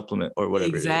the supplement or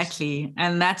whatever. Exactly.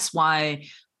 And that's why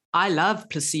I love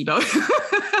placebo.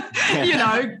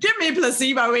 Give me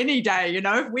placebo any day.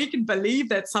 If we can believe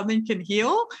that something can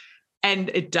heal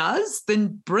and it does,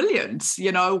 then brilliant.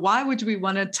 Why would we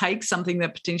want to take something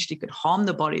that potentially could harm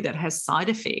the body, that has side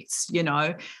effects,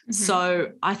 So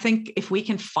I think if we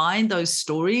can find those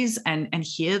stories and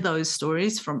hear those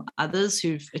stories from others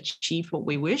who've achieved what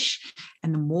we wish,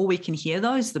 and the more we can hear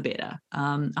those, the better.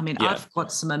 I've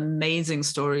got some amazing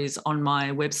stories on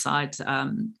my website.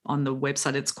 On the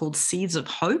website, it's called Seeds of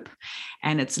Hope.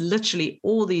 And it's literally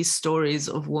all these stories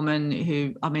of women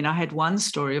who, I had one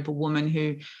story of a woman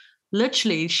who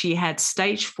literally, she had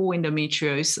stage 4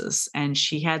 endometriosis, and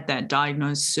she had that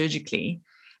diagnosed surgically.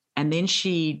 And then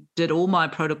she did all my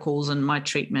protocols and my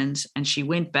treatment, and she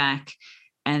went back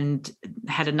and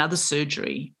had another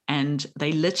surgery. And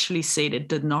they literally said it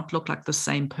did not look like the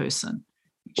same person.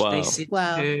 Wow. They said to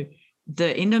her,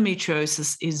 the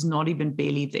endometriosis is not even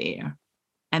barely there.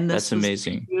 And this That's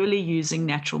amazing. Purely using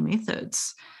natural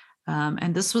methods.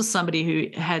 And this was somebody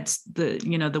who had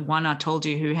the one I told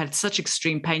you, who had such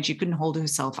extreme pain, she couldn't hold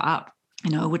herself up.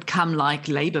 It would come like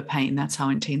labor pain. That's how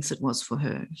intense it was for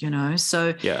her,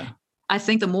 So I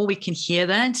think the more we can hear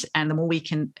that, and the more we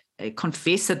can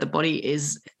confess that the body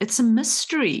it's a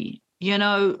mystery. We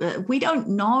don't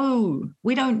know.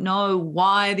 We don't know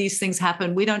why these things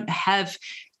happen. We don't have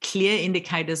clear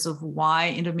indicators of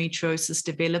why endometriosis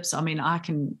develops. I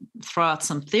can throw out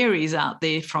some theories out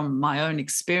there from my own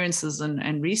experiences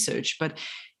and research, but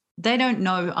they don't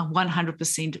know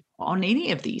 100% on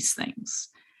any of these things.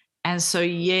 And so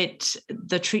yet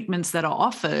the treatments that are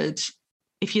offered,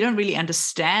 if you don't really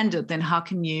understand it, then how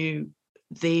can you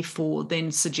therefore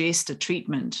then suggest a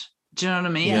treatment? Do you know what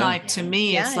I mean? Yeah. To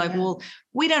me, it's well,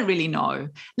 we don't really know.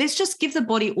 Let's just give the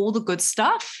body all the good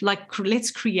stuff.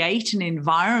 Let's create an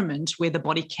environment where the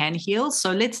body can heal.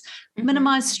 So let's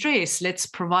minimize stress. Let's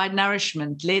provide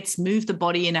nourishment. Let's move the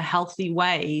body in a healthy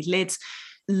way. Let's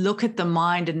look at the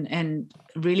mind and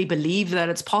really believe that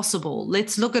it's possible.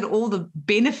 Let's look at all the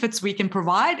benefits we can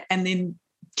provide, and then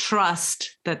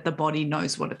trust that the body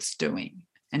knows what it's doing,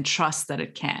 and trust that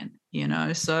it can,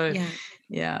 So,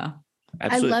 yeah.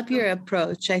 Absolutely. I love your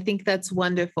approach. I think that's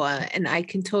wonderful. And I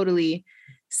can totally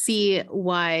see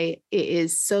why it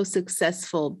is so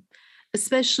successful,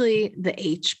 especially the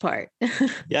H part.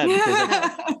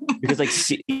 Yeah, because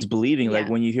it's believing. Like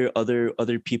when you hear other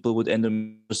people with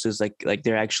endometriosis, like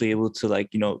they're actually able to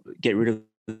get rid of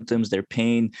symptoms, their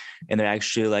pain, and they're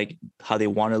actually how they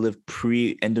want to live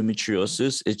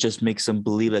pre-endometriosis. It just makes them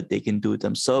believe that they can do it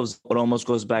themselves. It almost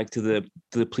goes back to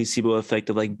the placebo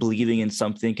effect of believing in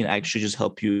something can actually just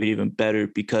help you even better,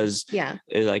 because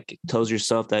it tells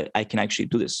yourself that I can actually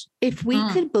do this. If we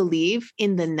could believe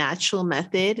in the natural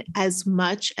method as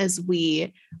much as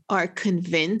we are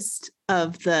convinced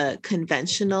of the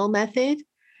conventional method,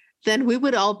 then we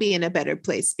would all be in a better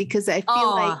place, because I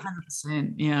feel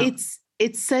 100%, yeah. it's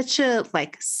such a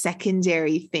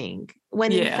secondary thing.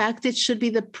 when in fact it should be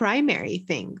the primary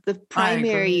thing, the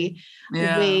primary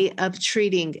way of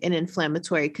treating an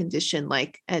inflammatory condition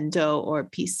like endo or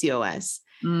PCOS.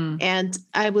 And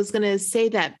I was going to say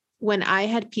that when I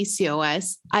had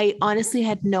PCOS, I honestly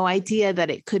had no idea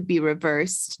that it could be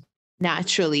reversed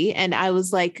naturally. And I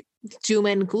was like doom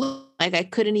and gloom. Like I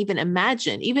couldn't even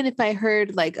imagine, even if I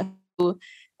heard like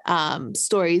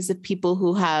stories of people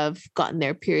who have gotten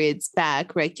their periods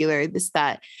back regular, this,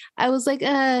 that, I was like,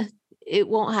 it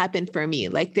won't happen for me.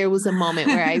 Like there was a moment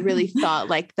where I really thought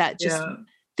like that, just,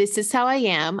 this is how I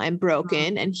am. I'm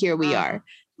broken. And here we are.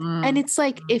 And it's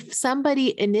like, if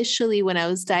somebody initially, when I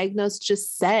was diagnosed,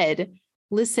 just said,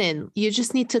 listen, you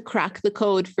just need to crack the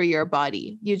code for your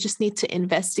body. You just need to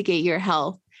investigate your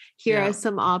health. Here are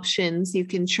some options you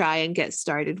can try and get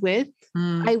started with.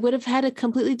 I would have had a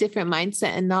completely different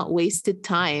mindset and not wasted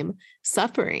time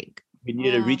suffering. We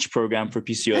needed a REACH program for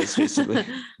PCOS, basically.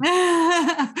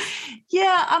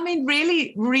 Yeah, I mean,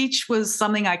 really, REACH was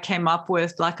something I came up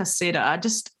with. Like I said, I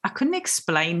couldn't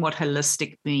explain what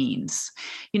holistic means.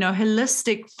 You know,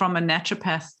 holistic from a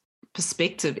naturopath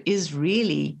perspective is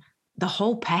really the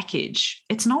whole package.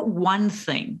 It's not one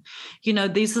thing. You know,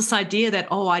 there's this idea that,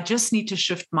 oh, I just need to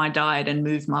shift my diet and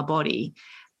move my body.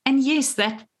 And yes,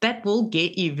 that will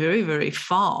get you very, very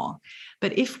far.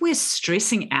 But if we're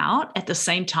stressing out at the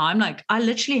same time, like I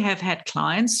literally have had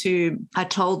clients who I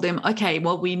told them, okay,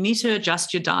 well, we need to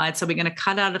adjust your diet. So we're going to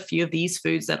cut out a few of these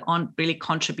foods that aren't really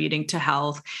contributing to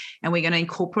health. And we're going to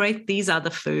incorporate these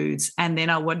other foods. And then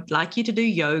I would like you to do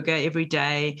yoga every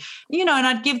day, you know, and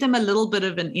I'd give them a little bit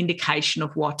of an indication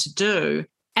of what to do.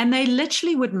 And they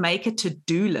literally would make a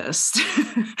to-do list.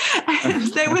 And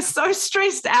they were so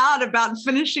stressed out about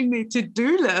finishing their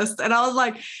to-do list. And I was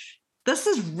like, this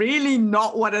is really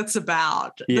not what it's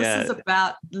about. Yeah. This is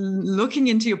about looking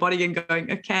into your body and going,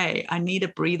 okay, I need a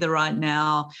breather right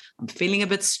now. I'm feeling a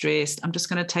bit stressed. I'm just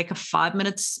going to take a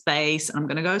 5-minute space and I'm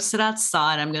going to go sit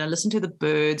outside. I'm going to listen to the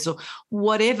birds or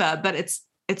whatever. But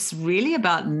it's really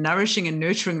about nourishing and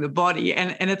nurturing the body.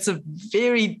 And it's a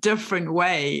very different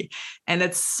way. And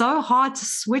it's so hard to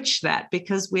switch that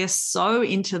because we're so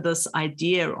into this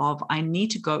idea of, I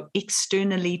need to go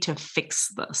externally to fix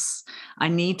this. I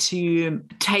need to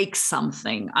take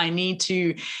something. I need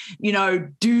to, you know,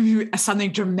 do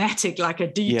something dramatic like a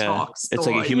detox. Yeah, it's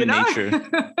like a human nature.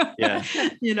 Yeah.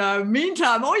 You know,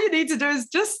 meantime, all you need to do is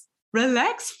just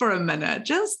relax for a minute,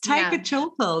 just take a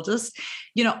chill pill, just,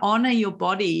 you know, honor your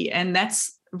body. And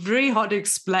that's very hard to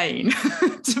explain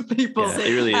to people. Yeah,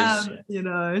 it really is. You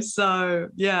know, so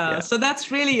so that's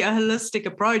really a holistic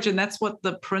approach. And that's what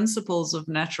the principles of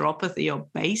naturopathy are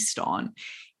based on,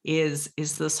 is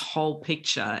this whole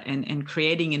picture and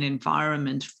creating an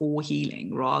environment for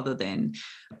healing rather than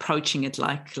approaching it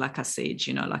like I said,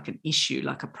 you know, like an issue,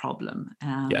 like a problem.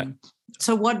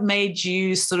 So what made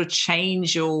you sort of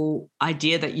change your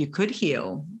idea that you could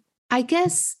heal? I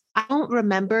guess I don't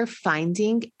remember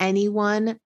finding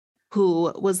anyone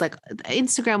who was like,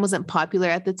 Instagram wasn't popular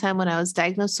at the time when I was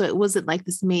diagnosed. So it wasn't like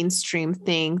this mainstream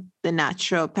thing, the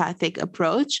naturopathic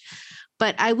approach.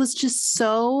 But I was just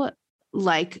so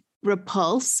like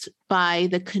repulsed by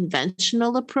the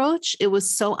conventional approach. It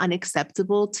was so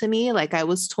unacceptable to me. Like I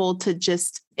was told to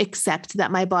just accept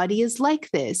that my body is like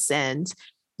this. And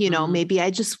you know, maybe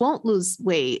I just won't lose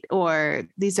weight, or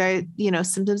these are, you know,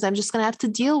 symptoms I'm just going to have to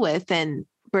deal with. And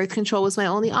birth control was my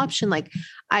only option. Like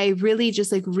I really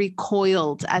just like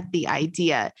recoiled at the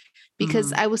idea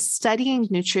because I was studying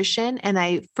nutrition and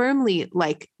I firmly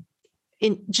like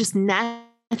just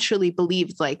naturally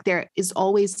believed like there is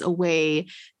always a way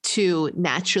to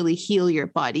naturally heal your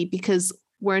body because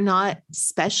we're not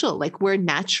special. Like we're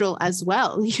natural as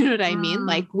well. You know what I mean?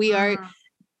 Like we are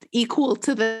equal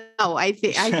to I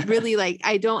think I really like,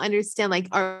 I don't understand, like,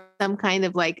 are some kind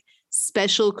of like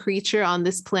special creature on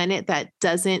this planet that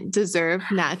doesn't deserve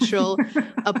natural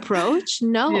approach?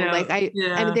 No, I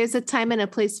mean, there's a time and a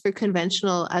place for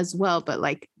conventional as well, but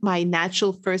like my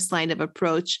natural first line of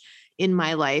approach in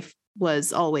my life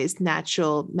was always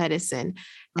natural medicine.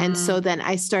 And so then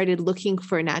I started looking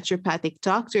for naturopathic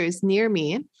doctors near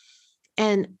me.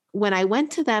 And when I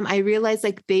went to them, I realized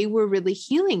like they were really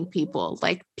healing people.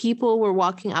 Like people were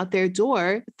walking out their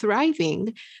door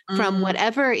thriving from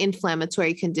whatever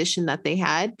inflammatory condition that they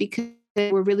had, because they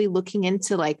were really looking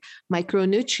into like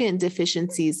micronutrient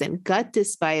deficiencies and gut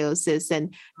dysbiosis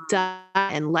and diet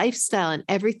and lifestyle and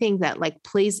everything that like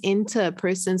plays into a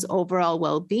person's overall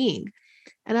well-being.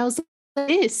 And I was like,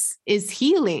 this is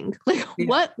healing. Like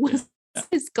what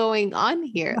is going on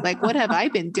here? Like, what have I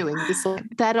been doing this long?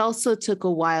 That also took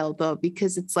a while though,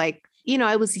 because it's like, you know,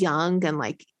 I was young and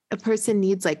like a person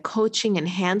needs like coaching and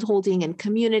hand holding and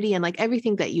community and like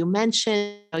everything that you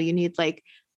mentioned. You need like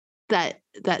that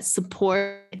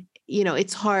support.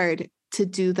 It's hard to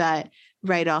do that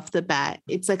right off the bat.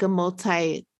 It's like a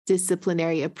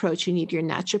multidisciplinary approach. You need your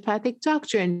naturopathic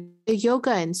doctor and a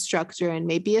yoga instructor and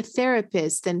maybe a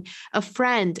therapist and a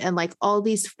friend, and like all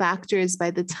these factors.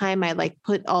 By the time I like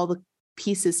put all the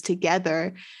pieces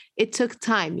together, it took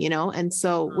time, and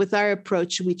so with our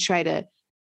approach, we try to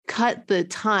cut the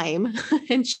time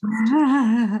and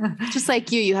just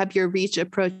like you have your reach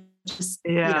approach, just,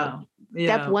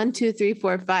 step 1, 2, 3,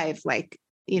 4, 5, like,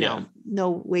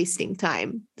 no wasting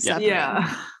time.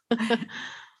 Yeah.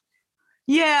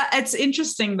 Yeah. It's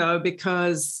interesting though,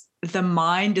 because the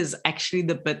mind is actually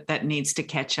the bit that needs to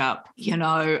catch up.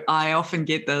 I often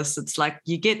get this. It's like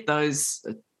you get those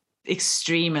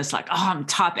extremists like, oh, I'm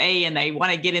type A, and they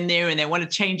want to get in there and they want to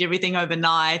change everything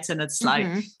overnight. And it's like,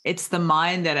 it's the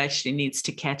mind that actually needs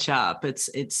to catch up.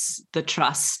 It's the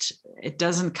trust. It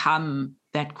doesn't come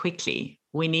that quickly.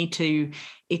 We need to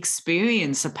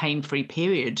experience a pain-free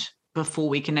period before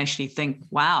we can actually think,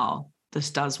 wow, this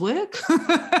does work.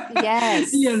 Yes.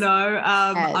 Yes.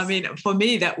 I mean, for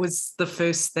me, that was the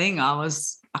first thing. I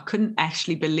couldn't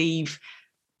actually believe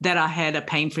that I had a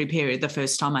pain-free period the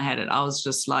first time I had it. I was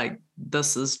just like,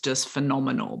 this is just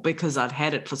phenomenal, because I'd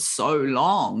had it for so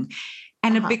long,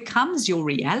 and it becomes your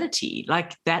reality.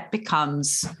 Like that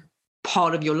becomes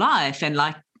part of your life, and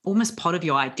like almost part of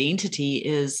your identity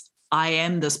is, I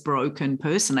am this broken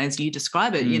person, as you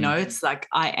describe it. It's like,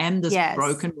 I am this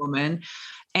broken woman.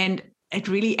 And it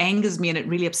really angers me and it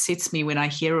really upsets me when I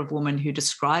hear of women who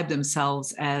describe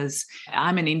themselves as,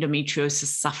 I'm an endometriosis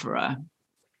sufferer.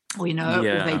 Or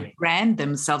they brand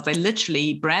themselves. They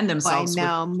literally brand themselves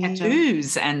with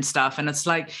tattoos and stuff. And it's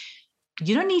like,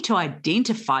 you don't need to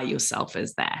identify yourself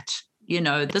as that.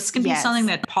 This can be something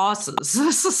that passes.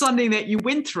 This is something that you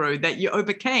went through, that you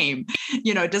overcame.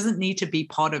 It doesn't need to be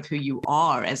part of who you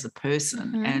are as a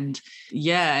person. And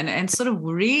and sort of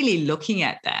really looking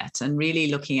at that, and really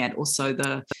looking at also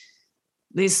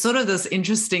there's sort of this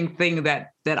interesting thing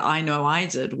that I know I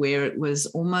did, where it was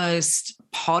almost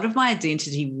part of my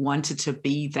identity wanted to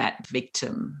be that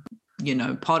victim.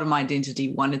 Part of my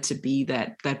identity wanted to be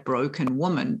that broken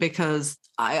woman, because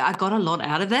I got a lot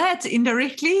out of that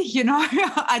indirectly.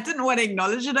 I didn't want to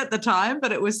acknowledge it at the time,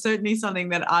 but it was certainly something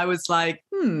that I was like,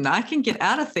 I can get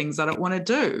out of things I don't want to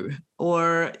do.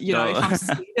 Or, if I'm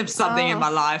scared of something in my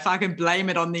life, I can blame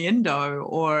it on the endo,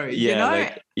 or,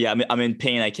 I'm in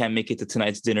pain. I can't make it to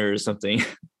tonight's dinner or something.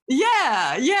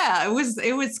 Yeah.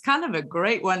 It was kind of a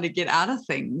great one to get out of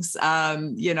things,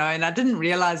 and I didn't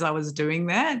realize I was doing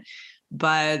that.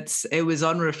 But it was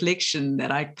on reflection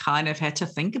that I kind of had to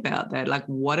think about that. Like,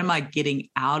 what am I getting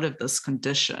out of this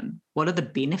condition? What are the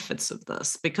benefits of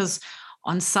this? Because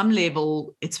on some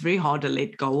level, it's very hard to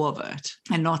let go of it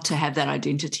and not to have that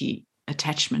identity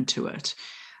attachment to it.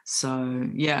 So,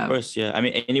 yeah. Of course, yeah. I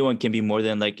mean, anyone can be more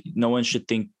than, like, no one should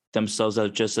think themselves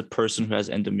as just a person who has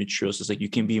endometriosis. Like, you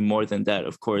can be more than that,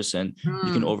 of course, and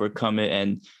you can overcome it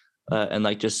and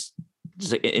like just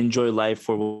like enjoy life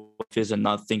for what it is, and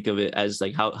not think of it as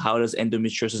like, how does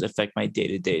endometriosis affect my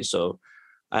day-to-day? So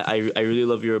I really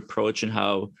love your approach and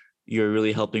how you're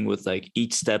really helping with like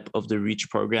each step of the REACH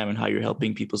program and how you're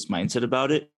helping people's mindset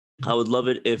about it. I would love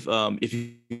it if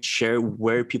you could share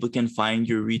where people can find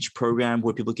your REACH program,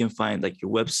 where people can find like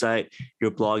your website, your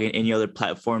blog, and any other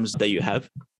platforms that you have.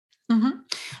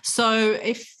 So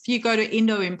if you go to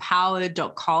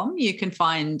endoempowered.com, you can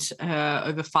find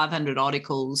over 500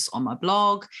 articles on my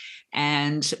blog.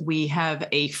 And we have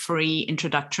a free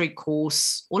introductory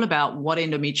course all about what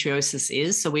endometriosis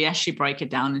is. So we actually break it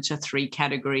down into 3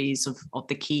 categories of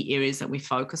the key areas that we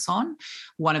focus on,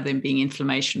 one of them being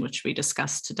inflammation, which we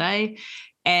discussed today.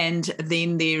 And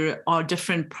then there are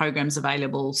different programs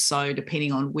available. So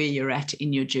depending on where you're at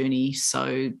in your journey,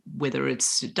 so whether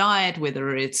it's diet,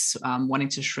 whether it's wanting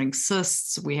to shrink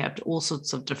cysts, we have all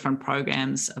sorts of different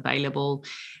programs available.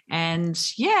 And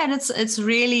and it's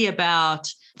really about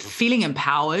feeling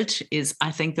empowered is,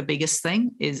 I think, the biggest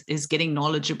thing is getting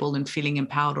knowledgeable and feeling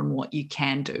empowered on what you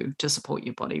can do to support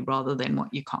your body rather than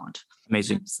what you can't.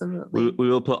 Amazing. Absolutely. We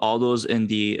will put all those in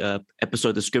the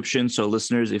episode description. So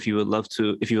listeners, if you would like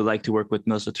to work with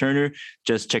Melissa Turner,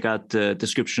 just check out the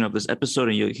description of this episode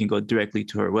and you can go directly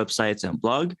to her websites and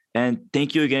blog. And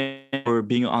thank you again for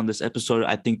being on this episode.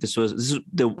 I think this is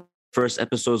the first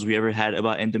episodes we ever had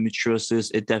about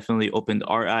endometriosis. It definitely opened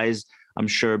our eyes. I'm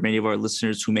sure many of our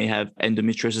listeners who may have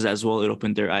endometriosis as well, it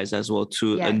opened their eyes as well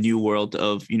to a new world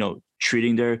of,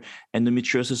 treating their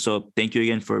endometriosis. So thank you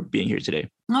again for being here today.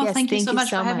 Oh, thank you so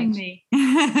much for having me.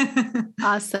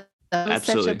 Awesome. That was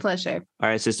Absolutely. such a pleasure. All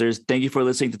right, sisters. Thank you for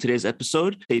listening to today's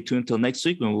episode. Stay tuned until next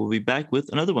week when we'll be back with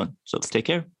another one. So take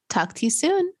care. Talk to you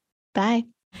soon. Bye.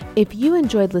 If you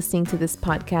enjoyed listening to this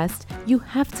podcast, you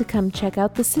have to come check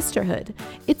out The Sisterhood.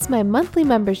 It's my monthly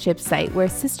membership site where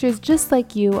sisters just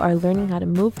like you are learning how to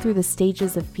move through the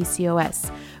stages of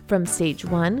PCOS. From stage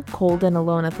 1, cold and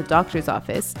alone at the doctor's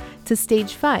office, to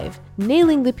stage 5,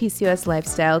 nailing the PCOS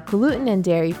lifestyle, gluten and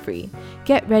dairy free.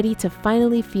 Get ready to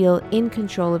finally feel in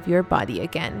control of your body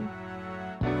again.